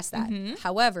should ask that.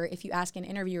 However, if you ask an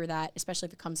interviewer that, especially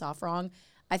if it comes off wrong,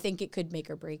 I think it could make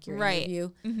or break your interview.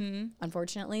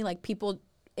 Unfortunately, like,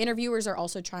 interviewers are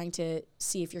also trying to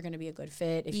see if you're going to be a good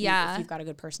fit, if you've got a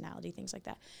good personality, things like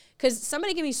that. Because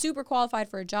somebody can be super qualified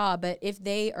for a job, but if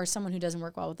they are someone who doesn't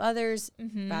work well with others,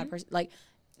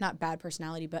 not bad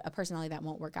personality, but a personality that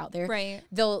won't work out there,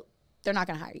 they're not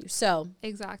going to hire you. So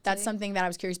that's something that I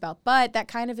was curious about. But that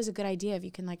kind of is a good idea if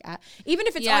you can, like, even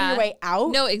if it's on your way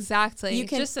out. No, exactly. You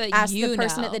can just ask the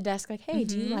person at the desk, like, hey,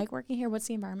 do you like working here? What's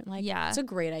the environment like? Yeah. It's a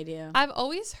great idea. I've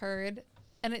always heard,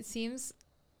 and it seems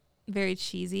very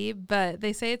cheesy, but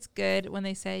they say it's good when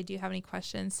they say, do you have any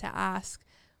questions, to ask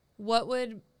what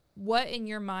in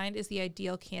your mind is the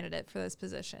ideal candidate for this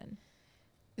position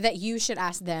that you should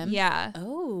ask them. I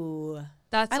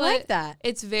like that.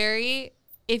 It's very,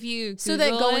 if you Google so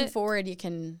that going forward you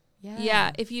can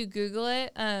if you Google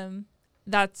it,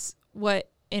 that's what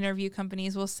interview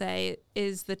companies will say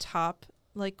is the top,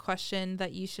 like, question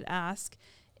that you should ask,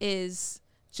 is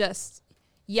just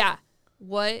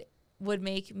what would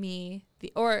make me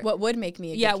what would make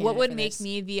me a good candidate what would for make this?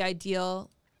 me the ideal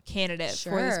candidate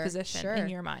for this Sure, position sure. in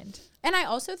your mind. And I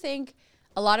also think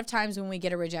a lot of times when we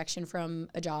get a rejection from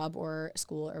a job or a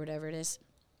school or whatever it is,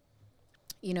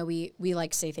 you know, we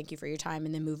like say thank you for your time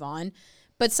and then move on.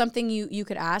 But something you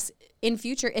could ask in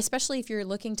future, especially if you're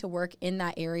looking to work in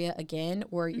that area again,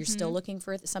 or you're still looking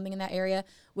for something in that area,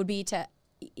 would be to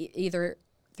either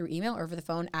through email or over the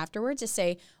phone afterwards to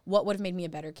say what would have made me a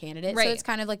better candidate. Right. So it's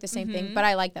kind of like the same thing, but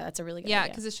I like that. That's a really good Yeah,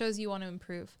 idea. because it shows you want to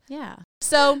improve. Yeah.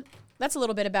 So that's a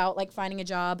little bit about like finding a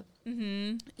job.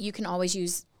 Mm-hmm. You can always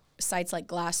use sites like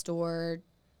Glassdoor,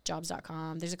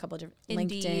 jobs.com. There's a couple of different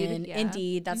Indeed, LinkedIn, yeah.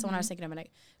 Indeed. That's the one I was thinking of, and I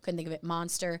couldn't think of it.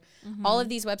 Monster. All of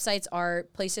these websites are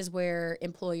places where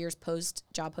employers post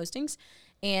job postings,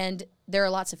 and there are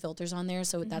lots of filters on there,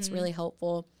 so that's really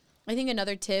helpful. I think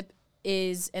another tip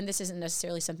is, and this isn't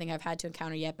necessarily something I've had to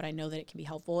encounter yet, but I know that it can be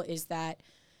helpful, is that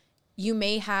you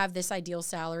may have this ideal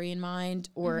salary in mind,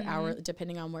 or hour,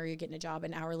 depending on where you're getting a job,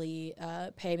 an hourly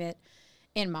payment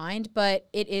in mind. But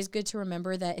it is good to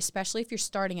remember that, especially if you're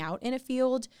starting out in a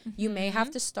field, you may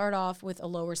have to start off with a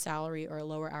lower salary or a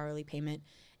lower hourly payment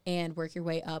and work your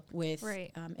way up with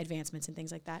advancements and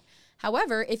things like that.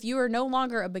 However, if you are no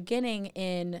longer a beginning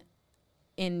in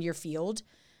your field,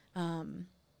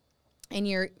 and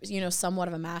you're, you know, somewhat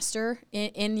of a master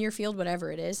in your field,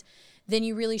 whatever it is, then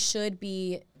you really should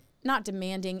be not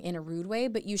demanding in a rude way,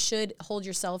 but you should hold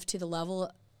yourself to the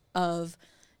level of,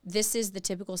 this is the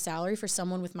typical salary for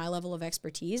someone with my level of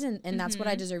expertise, and that's what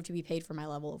I deserve to be paid for my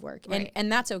level of work. Right.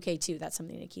 And that's okay too. That's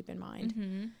something to keep in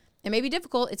mind. It may be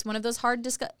difficult. It's one of those hard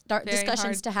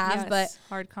discussions to have, but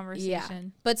hard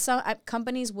conversation. But some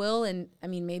companies will, and I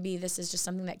mean, maybe this is just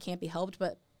something that can't be helped,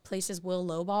 but places will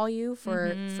lowball you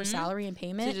for salary and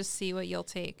payment To just see what you'll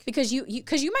take. because you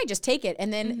might just take it,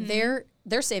 and then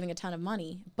they're saving a ton of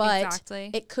money. But Exactly.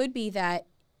 it could be that,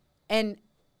 and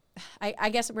I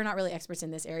guess we're not really experts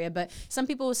in this area, but some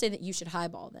people will say that you should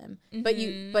highball them,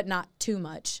 but not too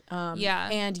much. Yeah.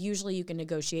 And usually you can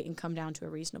negotiate and come down to a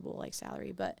reasonable like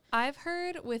salary. But I've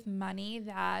heard with money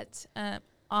that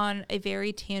on a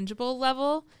very tangible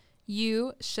level,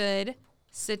 you should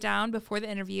sit down before the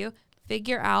interview,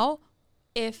 figure out,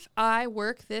 if I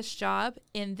work this job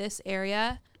in this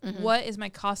area, what is my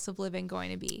cost of living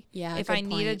going to be? Yeah, if good I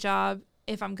need a point. job,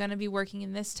 if I'm going to be working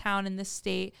in this town, in this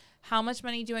state, how much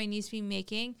money do I need to be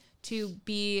making to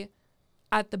be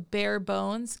at the bare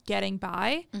bones getting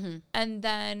by? And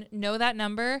then know that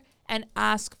number and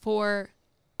ask for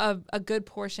a good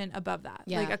portion above that,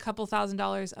 Yeah. like a couple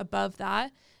 $1,000s above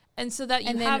that. And so that you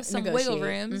And then have some wiggle negotiate.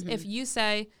 rooms. If you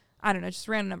say, I don't know, just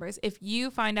random numbers. If you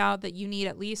find out that you need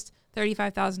at least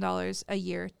 $35,000 a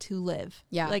year to live,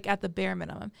 like at the bare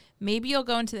minimum, maybe you'll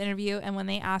go into the interview, and when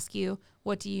they ask you,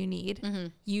 what do you need?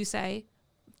 You say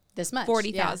this much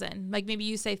 40,000. Like maybe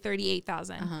you say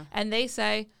 38,000, and they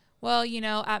say, well, you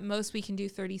know, at most we can do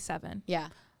 37. Yeah.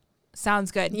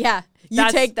 Sounds good. Yeah. You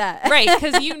That's- take that. Right.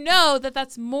 Because you know that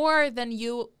that's more than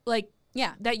you like.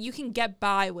 Yeah. That you can get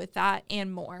by with that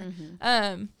and more.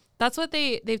 That's what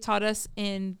they've taught us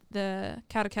in the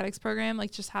catechetics program.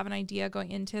 Like, just have an idea going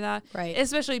into that. Right.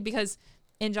 Especially because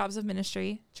in jobs of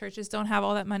ministry, churches don't have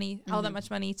all that money, all that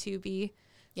much money to be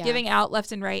giving out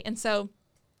left and right. And so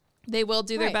they will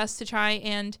do their Right. best to try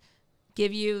and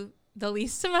give you the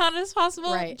least amount as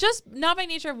possible. Right. Just not by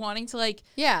nature of wanting to like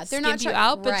Yeah. They're not skimp you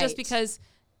out, but just right. because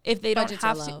if they Budgets don't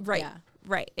are have to. low, Right. yeah.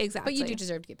 Right. Exactly. But you do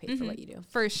deserve to get paid for what you do.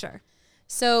 For sure.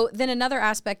 So then another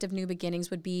aspect of new beginnings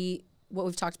would be what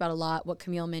we've talked about a lot, what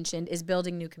Camille mentioned, is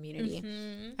building new community.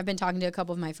 I've been talking to a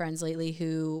couple of my friends lately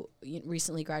who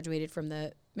recently graduated from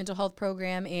the mental health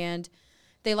program, and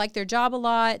they like their job a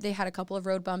lot. They had a couple of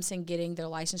road bumps in getting their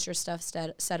licensure stuff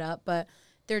set up, but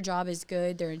their job is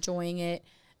good. They're enjoying it.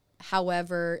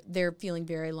 However, they're feeling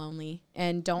very lonely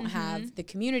and don't have the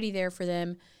community there for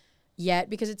them yet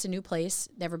because it's a new place,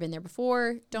 never been there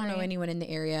before, don't know Right. anyone in the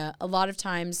area. A lot of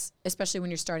times, especially when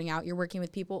you're starting out, you're working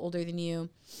with people older than you.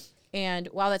 And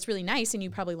while that's really nice and you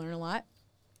probably learn a lot,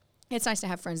 it's nice to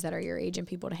have friends that are your age and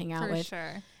people to hang out For with.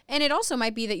 sure. And it also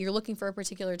might be that you're looking for a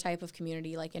particular type of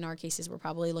community. Like in our cases, we're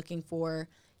probably looking for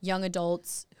young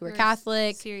adults who are Who are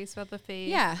Catholic. Serious about the faith.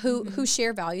 Yeah, who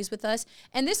share values with us.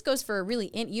 And this goes for really,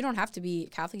 you don't have to be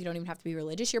Catholic. You don't even have to be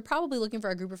religious. You're probably looking for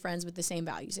a group of friends with the same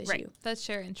values as Right. you. That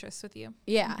share interests with you.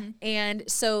 Yeah. And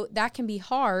so that can be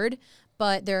hard,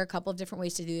 but there are a couple of different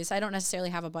ways to do this. I don't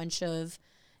necessarily have a bunch of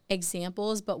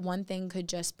examples, but one thing could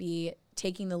just be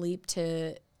taking the leap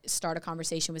to start a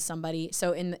conversation with somebody.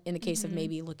 So in the case of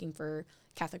maybe looking for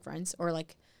Catholic friends or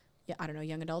like, I don't know,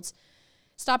 young adults,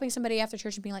 stopping somebody after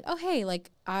church and being like, oh, hey,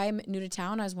 like, I'm new to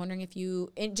town. I was wondering if you,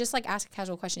 and just like ask a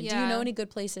casual question. Do you know any good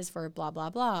places for blah, blah,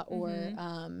 blah? Or,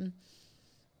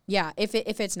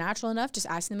 if it's natural enough, just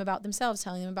asking them about themselves,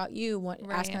 telling them about you,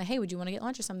 asking them, hey, would you want to get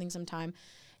lunch or something sometime?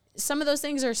 Some of those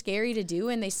things are scary to do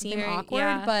and they seem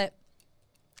awkward,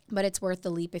 but it's worth the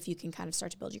leap if you can kind of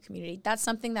start to build your community. That's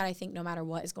something that I think no matter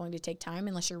what is going to take time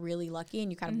unless you're really lucky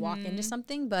and you kind of walk into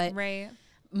something. But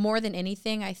more than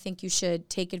anything, I think you should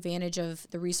take advantage of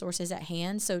the resources at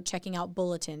hand. So checking out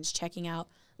bulletins,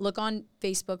 look on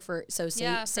Facebook for,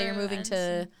 say you're moving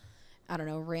to, I don't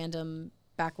know, random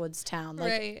backwoods town.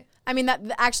 Like, I mean, that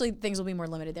actually things will be more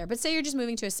limited there. But say you're just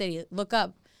moving to a city, look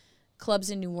up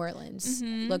clubs in New Orleans,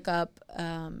 look up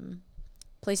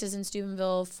places in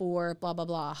Steubenville for blah, blah,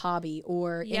 blah, hobby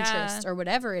or interest or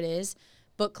whatever it is.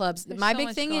 Book clubs. My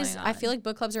big thing is I feel like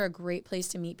book clubs are a great place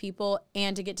to meet people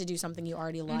and to get to do something you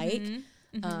already like.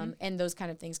 And those kind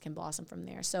of things can blossom from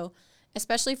there. So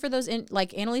especially for those,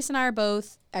 like Annalise and I are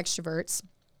both extroverts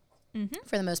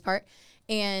for the most part.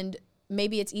 And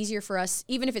maybe it's easier for us,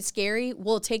 even if it's scary,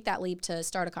 we'll take that leap to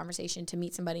start a conversation, to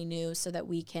meet somebody new so that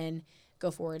we can go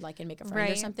forward and make a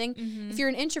friend or something. If you're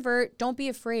an introvert, don't be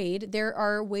afraid. There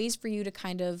are ways for you to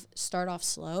kind of start off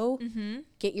slow,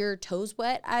 get your toes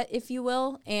wet, if you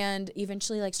will, and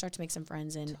eventually start to make some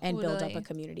friends and build up a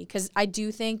community. Because I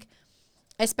do think,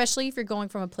 especially if you're going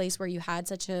from a place where you had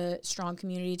such a strong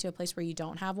community to a place where you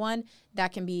don't have one,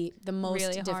 that can be the most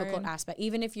really difficult aspect.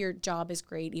 Even if your job is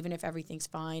great, even if everything's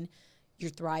fine, you're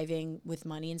thriving with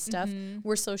money and stuff.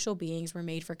 We're social beings. We're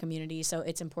made for community. So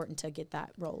it's important to get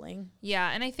that rolling. Yeah.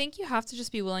 And I think you have to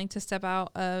just be willing to step out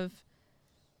of,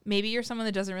 maybe you're someone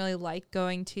that doesn't really like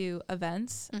going to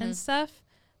events and stuff.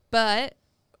 But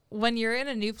when you're in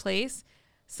a new place,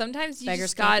 sometimes you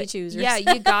just got you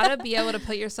gotta be able to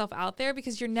put yourself out there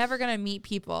because you're never going to meet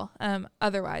people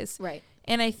otherwise. Right.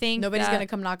 And I think nobody's going to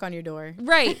come knock on your door.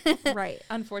 Right.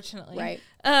 Unfortunately. Right.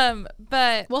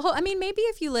 But well, I mean, maybe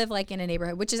if you live in a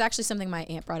neighborhood, which is actually something my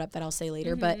aunt brought up that I'll say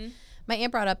later, but my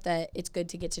aunt brought up that it's good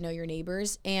to get to know your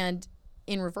neighbors. And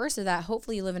in reverse of that,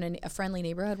 hopefully you live in a friendly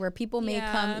neighborhood where people may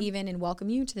come even and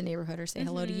welcome you to the neighborhood or say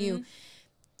hello to you.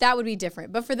 That would be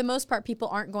different. But for the most part, people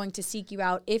aren't going to seek you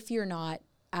out if you're not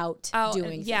out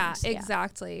doing things.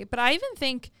 Exactly. But I even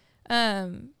think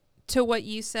to what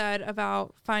you said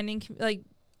about finding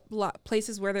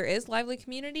places where there is lively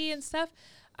community and stuff,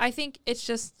 I think it's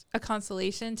just a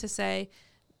consolation to say,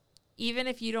 even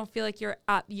if you don't feel like you're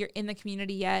in the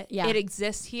community yet, it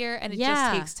exists here and it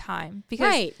just takes time.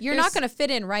 Because you're not going to fit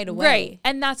in right away. Right.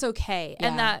 And that's okay. Yeah.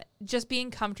 And that just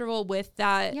being comfortable with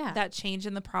that change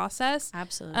in the process.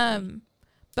 Absolutely.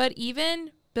 But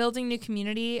even building new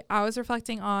community, I was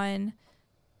reflecting on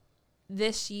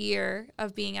this year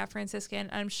of being at Franciscan.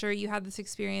 I'm sure you had this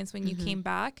experience when you came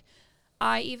back.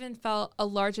 I even felt a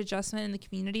large adjustment in the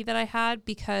community that I had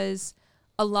because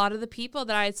a lot of the people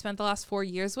that I had spent the last 4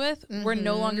 years with were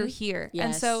no longer here. Yes.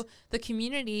 And so the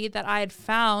community that I had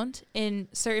found in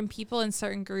certain people in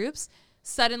certain groups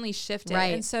suddenly shifted.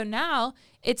 Right. And so now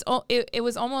it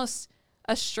was almost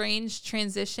a strange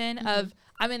transition of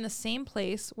I'm in the same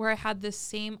place where I had this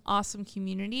same awesome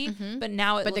community, but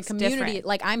now it looks the community,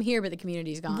 different. I'm here, but the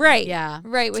community's gone. Right. Yeah.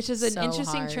 Right. Which is an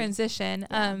interesting transition,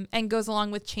 and goes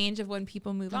along with change of when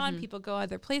people move on, people go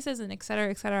other places and et cetera,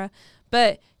 et cetera.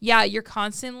 But yeah, you're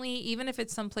constantly, even if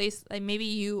it's someplace like maybe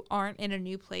you aren't in a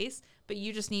new place, but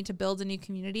you just need to build a new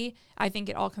community. I think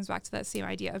it all comes back to that same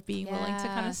idea of being willing to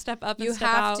kind of step up and step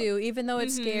out. You have to, even though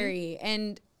it's scary.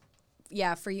 And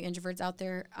yeah, for you introverts out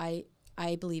there,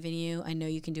 I believe in you. I know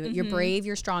you can do it. You're brave.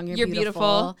 You're strong. You're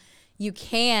beautiful. You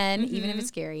can, even if it's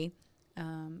scary.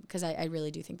 Because I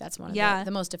really do think that's one of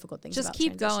the most difficult things. Just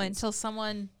keep going until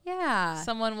someone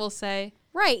will say.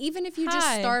 Right. Even if you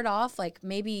just start off,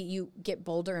 maybe you get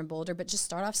bolder and bolder, but just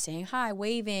start off saying hi,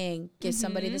 waving, give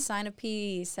somebody the sign of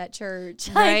peace at church.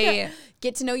 Right.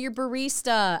 Get to know your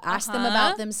barista. Ask them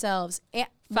about themselves.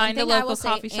 Find a local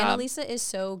coffee shop. Annalisa is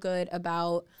so good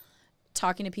about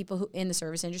talking to people who in the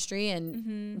service industry,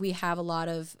 and we have a lot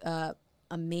of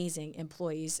amazing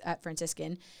employees at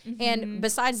Franciscan. And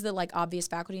besides the obvious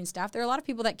faculty and staff, there are a lot of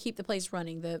people that keep the place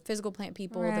running, the physical plant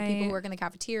people, the people who work in the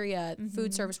cafeteria,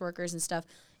 food service workers and stuff.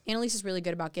 Annalise is really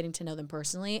good about getting to know them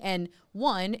personally. And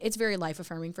one, it's very life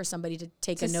affirming for somebody to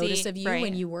take a notice of you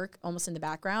when you work almost in the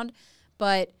background.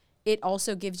 But it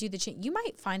also gives you the chance. You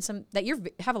might find some that you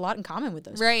have a lot in common with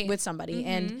with somebody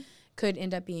and could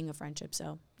end up being a friendship.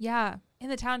 So yeah, in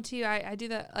the town too, I do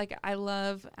that. I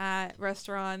love at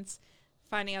restaurants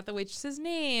finding out the waitress's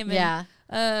name.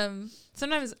 And,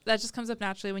 sometimes that just comes up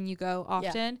naturally when you go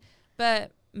often. Yeah.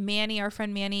 But Manny, our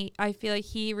friend Manny, I feel like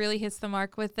he really hits the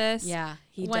mark with this. Yeah,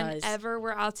 he does. Whenever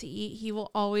we're out to eat, he will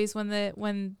always, when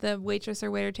the waitress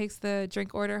or waiter takes the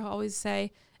drink order, he'll always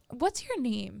say, "What's your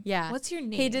name?" Yeah. "What's your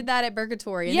name?" He did that at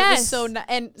Burgatory. And Yes. it was so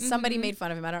and somebody made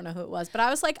fun of him. I don't know who it was, but I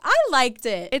was like, I liked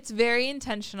it. It's very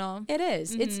intentional. It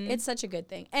is. It's such a good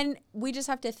thing. And we just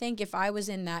have to think, if I was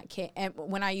in that and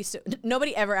when I used to,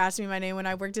 nobody ever asked me my name when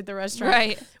I worked at the restaurant.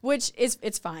 Right. Which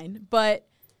it's fine. But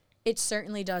it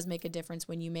certainly does make a difference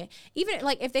when you even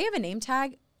like if they have a name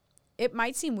tag, it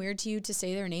might seem weird to you to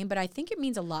say their name, but I think it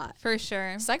means a lot. For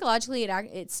sure. Psychologically,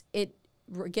 it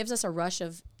gives us a rush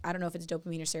of, I don't know if it's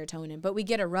dopamine or serotonin, but we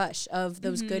get a rush of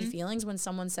those good feelings when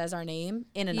someone says our name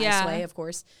in a nice way, of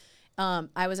course.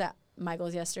 I was at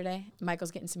Michael's yesterday.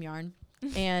 Michael's getting some yarn.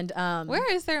 And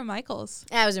where is there a Michael's?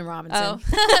 I was in Robinson.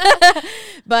 Oh.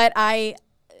 But I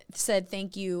said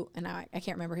thank you, and I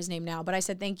can't remember his name now, but I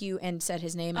said thank you and said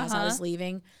his name as I was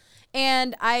leaving.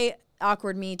 And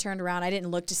awkward me turned around. I didn't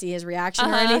look to see his reaction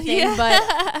or anything,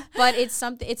 but it's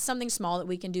something small that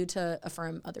we can do to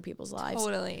affirm other people's lives.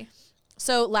 Totally.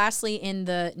 So lastly, in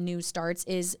the new starts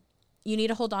is you need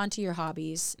to hold on to your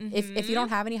hobbies. If you don't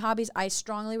have any hobbies, I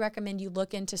strongly recommend you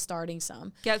look into starting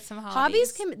some. Get some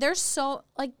hobbies. There's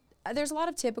a lot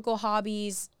of typical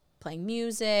hobbies: playing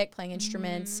music, playing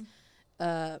instruments,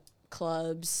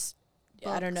 clubs,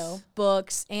 I don't know,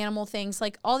 books, animal things,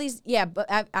 like all these. Yeah, but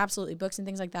absolutely, books and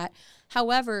things like that.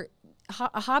 However,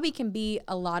 a hobby can be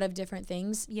a lot of different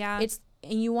things. Yeah.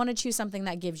 And you want to choose something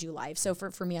that gives you life. So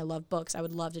for me, I love books. I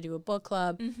would love to do a book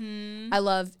club. I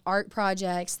love art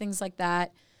projects, things like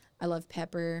that. I love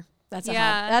Pepper. That's a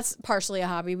hobby. That's partially a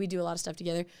hobby. We do a lot of stuff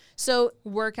together. So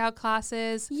workout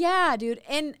classes. Yeah, dude.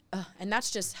 And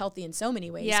that's just healthy in so many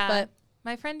ways. Yeah. But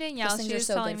my friend Danielle, she was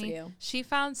telling me she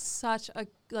found such a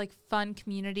fun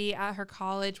community at her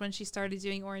college when she started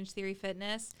doing Orange Theory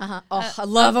Fitness. I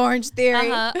love Orange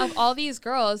Theory. Of all these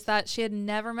girls that she had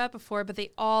never met before, but they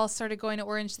all started going to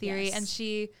Orange Theory, and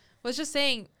she was just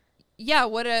saying, yeah,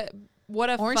 what a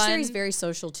Orange fun. Theory is very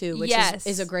social too, which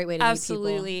is a great way to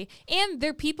absolutely meet people. And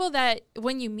they're people that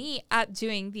when you meet at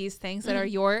doing these things that are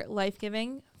your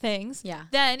life-giving things,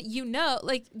 then these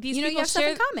people you have share stuff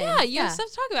in common. Yeah, you have stuff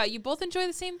to talk about. You both enjoy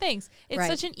the same things. It's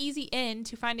such an easy in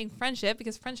to finding friendship,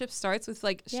 because friendship starts with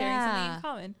sharing something in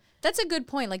common. That's a good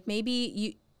point. Like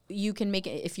maybe you can make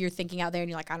it, if you're thinking out there and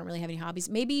you're like, I don't really have any hobbies,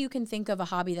 maybe you can think of a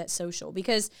hobby that's social,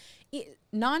 because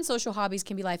non-social hobbies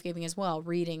can be life-giving as well.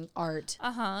 Reading, art,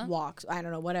 walks, I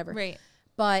don't know, whatever. Right.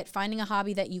 But finding a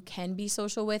hobby that you can be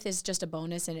social with is just a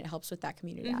bonus, and it helps with that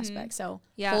community aspect. So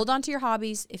hold on to your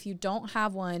hobbies. If you don't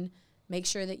have one, make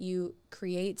sure that you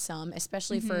create some,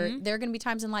 especially for, there are going to be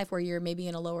times in life where you're maybe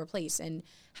in a lower place, and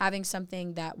having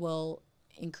something that will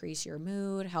increase your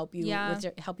mood, help you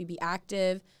help you be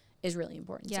active is really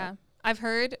important. Yeah. So. I've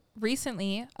heard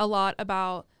recently a lot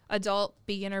about adult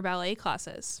beginner ballet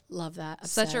classes. Love that.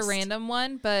 Obsessed. Such a random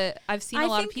one, but I've seen a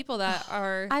lot of people that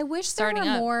are I wish there were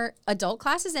more adult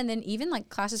classes, and then even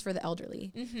classes for the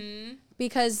elderly.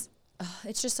 Because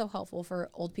it's just so helpful for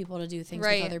old people to do things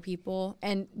with other people,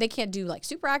 and they can't do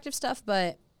super active stuff,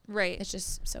 but it's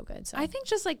just so good. So I think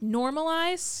just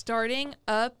normalize starting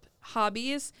up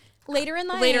hobbies later in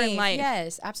life.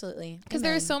 Yes, absolutely. Because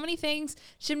there are so many things,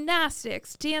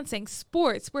 gymnastics, dancing,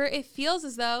 sports, where it feels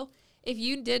as though if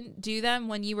you didn't do them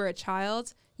when you were a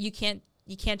child, you can't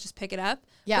just pick it up.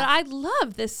 Yeah. But I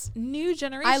love this new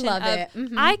generation. I love it.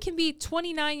 I can be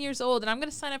 29 years old and I'm going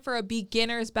to sign up for a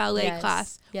beginner's ballet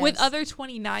class with other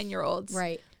 29-year-olds.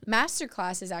 Right. Master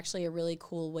class is actually a really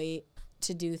cool way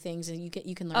to do things, and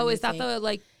you can learn. Oh, is that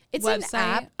the it's website?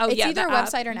 An app. Oh, it's yeah, either a app.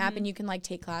 website or an app, and you can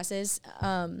take classes.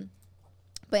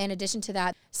 But in addition to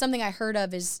that, something I heard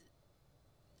of is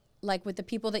with the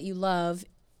people that you love,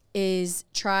 is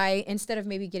try, instead of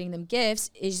maybe getting them gifts,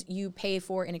 is you pay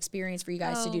for an experience for you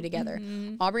guys to do together.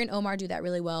 Aubrey and Omar do that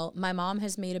really well. My mom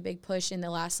has made a big push in the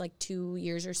last 2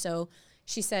 years or so.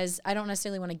 She says, I don't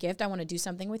necessarily want a gift. I want to do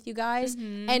something with you guys.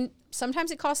 And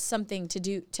sometimes it costs something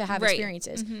to have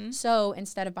experiences. So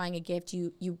instead of buying a gift,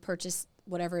 you purchase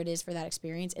whatever it is for that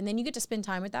experience, and then you get to spend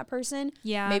time with that person.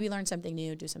 Yeah. Maybe learn something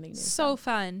new, do something new. So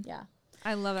fun. Yeah.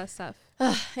 I love that stuff.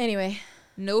 Anyway.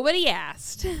 Nobody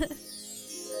asked.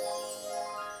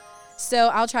 So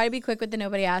I'll try to be quick with the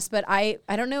nobody asked, but I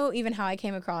don't know even how I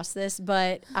came across this,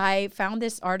 but I found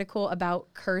this article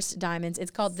about cursed diamonds.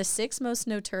 It's called The 6 Most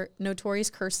Notorious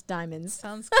Cursed Diamonds.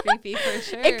 Sounds creepy for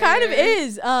sure. It kind of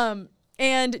is.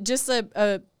 And just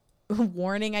a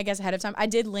warning, I guess, ahead of time. I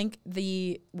did link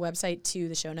the website to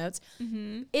the show notes.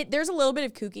 There's a little bit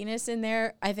of kookiness in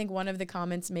there. I think one of the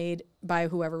comments made by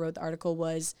whoever wrote the article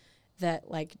was that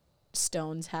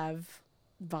stones have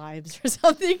vibes or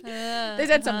something. They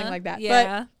said something like that.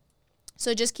 Yeah. But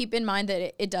so just keep in mind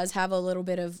that it does have a little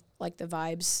bit of like the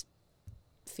vibes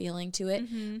feeling to it.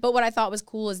 Mm-hmm. But what I thought was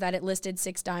cool is that it listed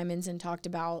 6 diamonds and talked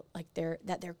about like they're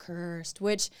cursed,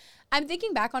 which I'm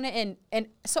thinking back on it. And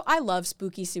so I love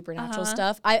spooky supernatural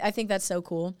stuff. I think that's so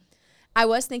cool. I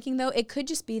was thinking, though, it could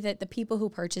just be that the people who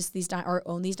purchased these or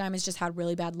own these diamonds just had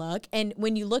really bad luck. And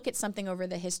when you look at something over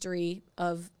the history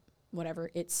of whatever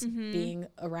it's being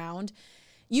around,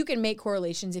 you can make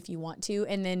correlations if you want to.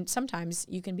 And then sometimes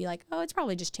you can be like, oh, it's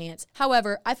probably just chance.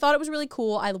 However, I thought it was really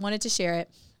cool. I wanted to share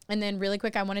it. And then really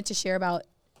quick, I wanted to share about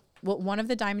one of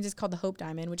the diamonds is called the Hope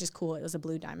Diamond, which is cool. It was a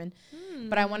blue diamond.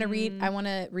 But I want to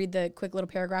read the quick little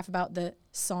paragraph about the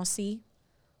Sancy.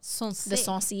 The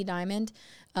Sancy diamond,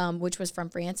 which was from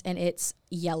France, and it's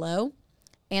yellow.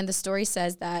 And the story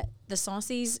says that the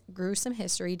Sancy's gruesome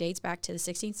history dates back to the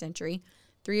 16th century.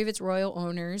 3 of its royal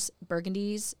owners,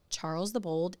 Burgundy's Charles the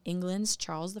Bold, England's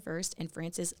Charles I, and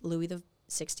France's Louis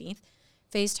XVI,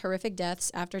 faced horrific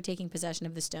deaths after taking possession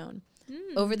of the stone.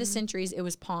 Over the centuries, it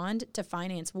was pawned to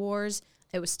finance wars,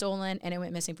 it was stolen, and it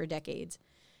went missing for decades.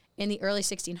 In the early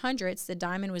 1600s, the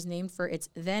diamond was named for its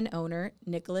then owner,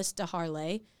 Nicolas de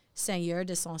Harlay, Seigneur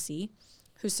de Sancy,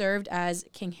 who served as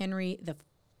King Henry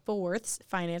IV's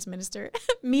finance minister.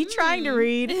 Me trying to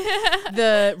read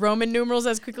the Roman numerals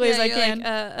as quickly as I can.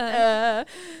 Like,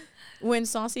 when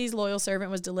Sancy's loyal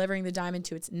servant was delivering the diamond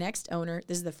to its next owner,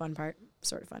 this is the fun part,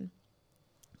 sort of fun.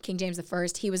 King James I,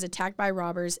 he was attacked by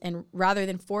robbers, and rather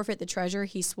than forfeit the treasure,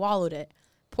 he swallowed it.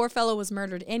 Poor fellow was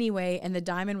murdered anyway, and the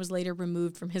diamond was later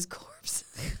removed from his corpse.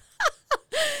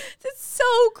 That's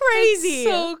so crazy.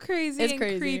 That's so crazy. It's and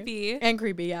crazy. Creepy. And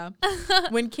creepy, yeah.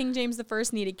 When King James I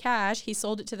needed cash, he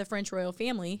sold it to the French royal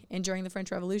family, and during the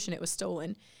French Revolution, it was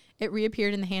stolen. It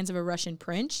reappeared in the hands of a Russian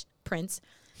prince.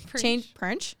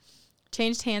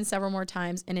 Changed hands several more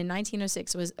times, and in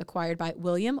 1906 was acquired by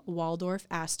William Waldorf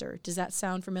Astor. Does that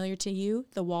sound familiar to you?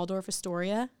 The Waldorf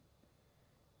Astoria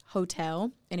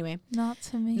Hotel. Anyway. Not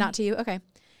to me. Not to you? Okay.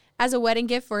 As a wedding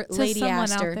gift for Lady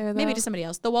Astor. there, Maybe to somebody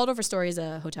else. The Waldorf Astoria is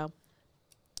a hotel.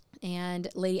 And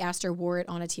Lady Astor wore it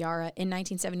on a tiara. In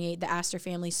 1978, the Astor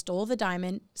family sold the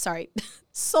diamond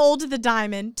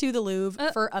to the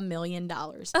Louvre for $1 million,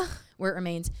 where it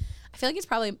remains. I feel like it's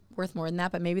probably worth more than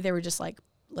that, but maybe they were just like,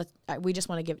 we just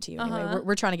want to give it to you anyway.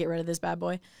 We're trying to get rid of this bad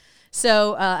boy.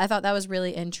 So I thought that was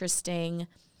really interesting.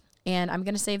 And I'm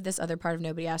going to save this other part of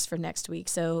Nobody Asked for next week.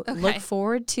 So look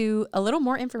forward to a little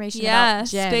more information about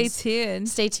gems.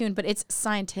 Stay tuned. But it's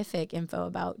scientific info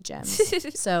about gems.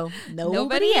 So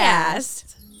nobody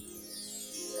asked.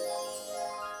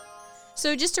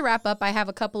 So just to wrap up, I have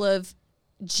a couple of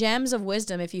gems of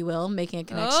wisdom, if you will, making a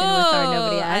connection with our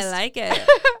Nobody Asked. I like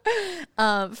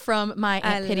it. From my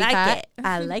Aunt Pitty Pat.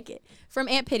 I like it. From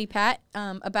Aunt Pitty Pat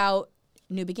about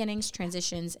new beginnings,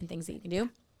 transitions, and things that you can do.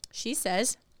 She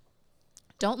says,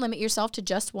 don't limit yourself to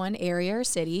just one area or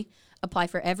city. Apply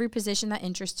for every position that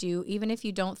interests you, even if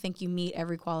you don't think you meet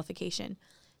every qualification.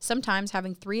 Sometimes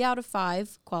having 3 out of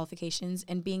 5 qualifications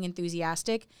and being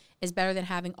enthusiastic is better than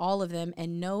having all of them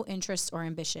and no interest or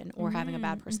ambition or having a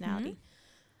bad personality.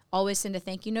 Always send a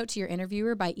thank you note to your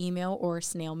interviewer by email or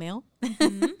snail mail.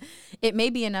 It may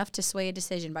be enough to sway a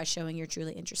decision by showing you're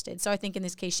truly interested. So I think in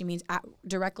this case, she means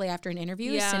directly after an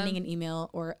interview, sending an email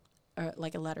or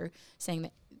like a letter saying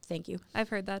that thank you. I've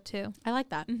heard that too. I like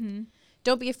that.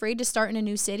 Don't be afraid to start in a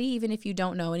new city, even if you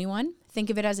don't know anyone. Think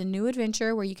of it as a new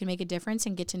adventure where you can make a difference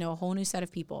and get to know a whole new set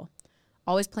of people.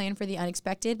 Always plan for the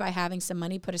unexpected by having some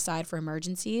money put aside for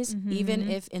emergencies, even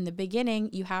if in the beginning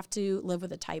you have to live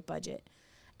with a tight budget.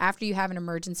 After you have an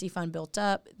emergency fund built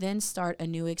up, then start a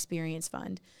new experience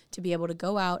fund to be able to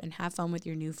go out and have fun with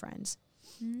your new friends.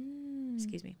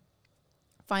 Excuse me.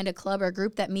 Find a club or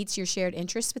group that meets your shared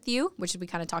interests with you, which we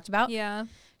kind of talked about. Yeah.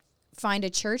 Find a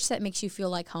church that makes you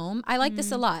feel like home. I like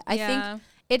this a lot. I think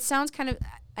it sounds kind of,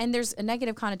 and there's a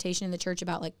negative connotation in the church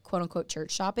about like quote unquote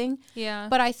church shopping. Yeah.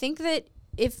 But I think that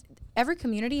if every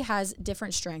community has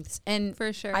different strengths, and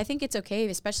for sure, I think it's okay,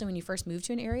 especially when you first move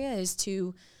to an area, is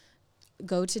to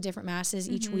go to different masses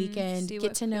each weekend,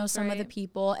 get to know some of the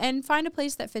people, and find a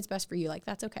place that fits best for you. Like,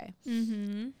 that's okay.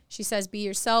 She says, be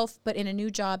yourself, but in a new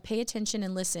job, pay attention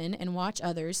and listen and watch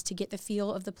others to get the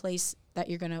feel of the place that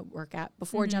you're going to work at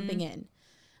before jumping in.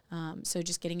 So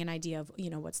just getting an idea of,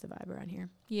 what's the vibe around here.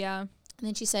 Yeah. And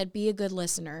then she said, be a good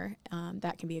listener.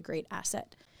 That can be a great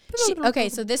asset.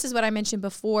 So this is what I mentioned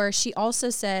before. She also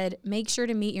said, make sure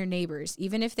to meet your neighbors,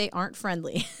 even if they aren't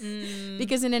friendly,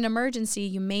 because in an emergency,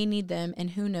 you may need them,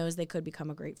 and who knows, they could become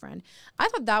a great friend. I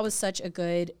thought that was such a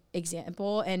good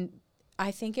example, and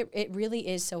I think it really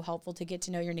is so helpful to get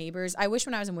to know your neighbors. I wish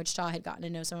when I was in Wichita I had gotten to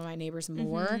know some of my neighbors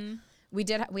more.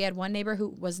 Mm-hmm. We had one neighbor who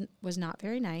was not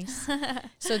very nice.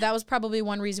 So that was probably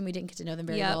one reason we didn't get to know them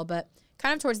very well. But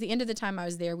kind of towards the end of the time I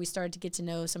was there, we started to get to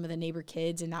know some of the neighbor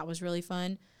kids, and that was really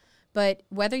fun. But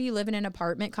whether you live in an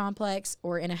apartment complex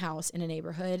or in a house in a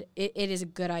neighborhood, it is a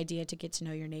good idea to get to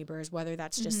know your neighbors, whether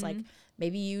that's just like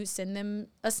maybe you send them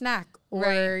a snack, or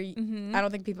I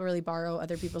don't think people really borrow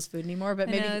other people's food anymore, but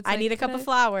maybe I need a cup of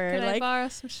flour. Can I borrow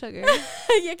some sugar?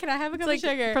 Yeah, can I have a cup of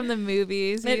sugar? From the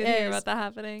movies, you hear about that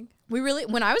happening.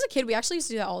 When I was a kid, we actually used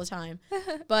to do that all the time.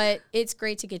 But it's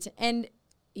great to get to, and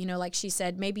you know, like she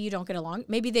said, maybe you don't get along.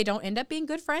 Maybe they don't end up being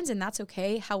good friends, and that's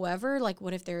okay. However, like,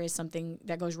 what if there is something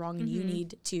that goes wrong and you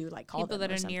need to, like, call people them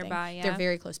that or are something. nearby, They're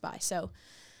very close by. So,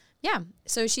 yeah.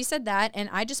 So she said that, and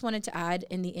I just wanted to add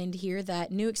in the end here that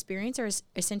new experience are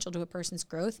essential to a person's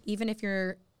growth, even if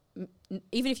you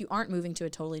aren't moving to a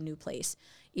totally new place,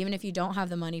 even if you don't have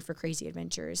the money for crazy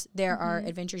adventures. There are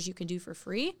adventures you can do for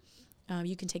free.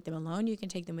 You can take them alone. You can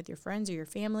take them with your friends or your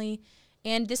family.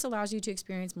 And this allows you to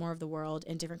experience more of the world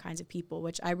and different kinds of people,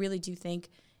 which I really do think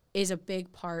is a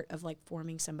big part of like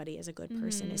forming somebody as a good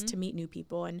person, is to meet new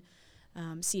people and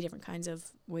see different kinds of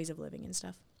ways of living and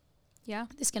stuff. Yeah.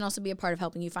 This can also be a part of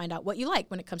helping you find out what you like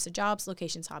when it comes to jobs,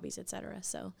 locations, hobbies, etc.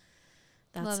 So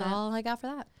that's all I got for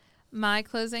that. My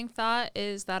closing thought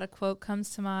is that a quote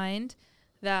comes to mind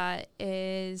that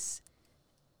is,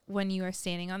 when you are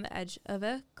standing on the edge of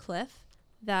a cliff,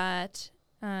 that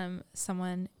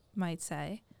someone might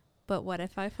say, but what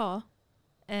if I fall?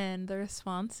 And the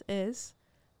response is,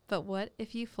 but what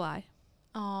if you fly?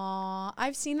 Aw,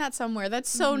 I've seen that somewhere. That's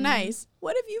so nice.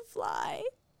 What if you fly?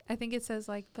 I think it says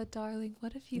like, but darling,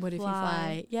 what if you fly? What if you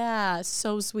fly? Yeah,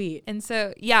 so sweet. And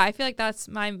so, yeah, I feel like that's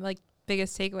my like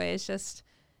biggest takeaway is just,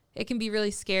 it can be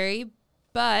really scary,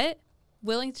 but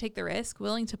willing to take the risk,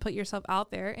 willing to put yourself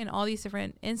out there in all these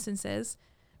different instances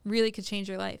really could change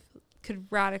your life. Could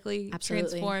radically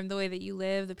transform the way that you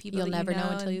live, the people You'll that never you know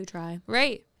until you try.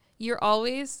 Right. You're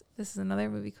always, this is another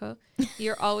movie quote,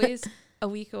 you're always a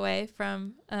week away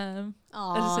from a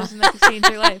decision that could change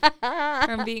your life,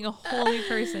 from being a whole new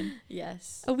person.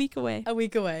 Yes. A week away. A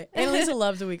week away. Annalisa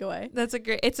loves A Week Away.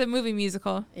 It's a movie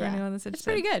musical for anyone that's interested. It's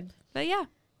pretty good. But yeah.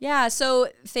 Yeah, so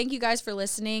thank you guys for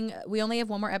listening. We only have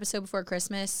one more episode before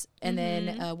Christmas, and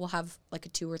then we'll have like a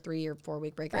 2 or 3 or 4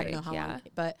 week break. I don't know how long,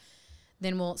 but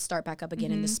then we'll start back up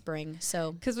again in the spring.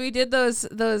 So because we did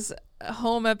those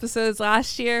home episodes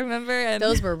last year, remember? And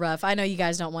those were rough. I know you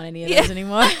guys don't want any of those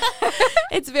anymore.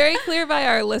 It's very clear by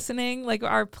our listening, like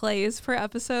our plays per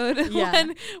episode,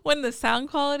 when the sound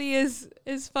quality is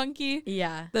funky.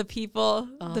 Yeah, the people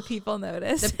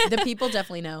notice. The people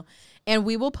definitely know. And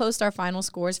we will post our final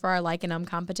scores for our like and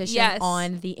competition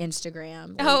on the Instagram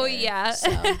later. Oh, yeah. So.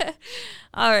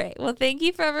 All right. Well, thank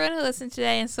you for everyone who listened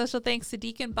today. And special thanks to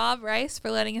Deacon Bob Rice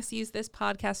for letting us use this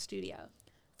podcast studio.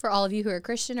 For all of you who are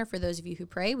Christian, or for those of you who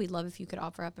pray, we'd love if you could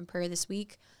offer up in prayer this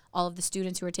week all of the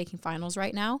students who are taking finals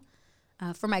right now.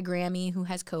 For my Grammy, who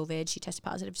has COVID. She tested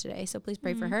positive today, so please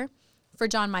pray for her. For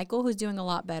John Michael, who's doing a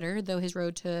lot better, though his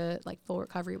road to like full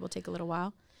recovery will take a little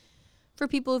while. For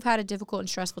people who've had a difficult and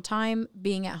stressful time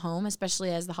being at home,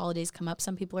 especially as the holidays come up,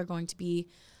 some people are going to be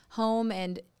home,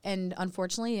 and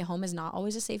unfortunately, home is not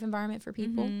always a safe environment for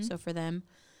people. So for them,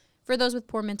 for those with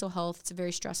poor mental health, it's a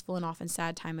very stressful and often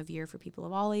sad time of year for people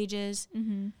of all ages.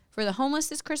 For the homeless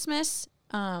this Christmas,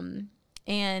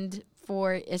 and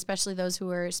for especially those who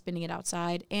are spending it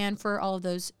outside, and for all of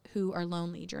those who are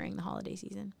lonely during the holiday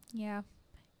season. Yeah.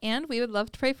 And we would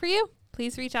love to pray for you.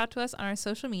 Please reach out to us on our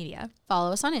social media.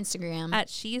 Follow us on Instagram at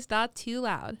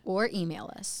she's.tooloud, or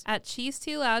email us at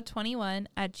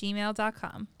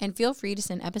she's2loud21@gmail.com. And feel free to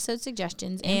send episode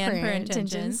suggestions and prayer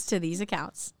intentions to these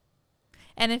accounts.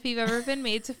 And if you've ever been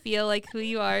made to feel like who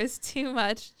you are is too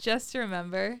much, just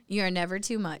remember, you are never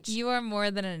too much. You are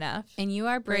more than enough. And you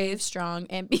are brave, strong,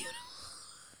 and beautiful.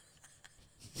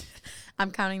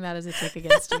 I'm counting that as a tick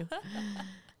against you.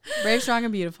 Brave, strong,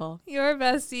 and beautiful. Your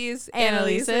besties,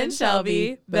 Annalisa and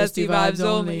Shelby. Bestie vibes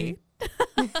only.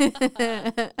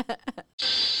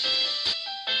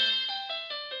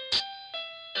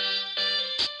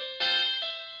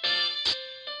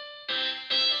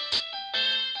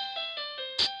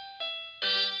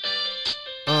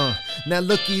 Now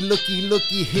looky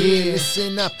here.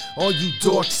 Listen up, all you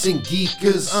dorks and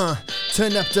geekers.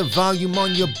 Turn up the volume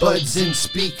on your buds and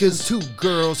speakers. 2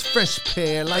 girls, fresh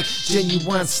pair, like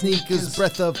genuine sneakers.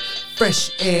 Breath of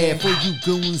fresh air for you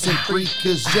goons and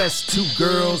freakers. Just 2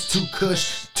 girls, 2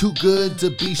 kush, too good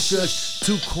to be shush.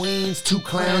 Two queens, two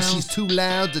clowns. She's too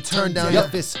loud to turn down your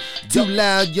fist. Too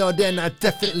loud, y'all, then I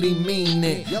definitely mean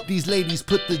it. These ladies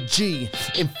put the G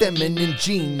in feminine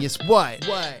genius. What?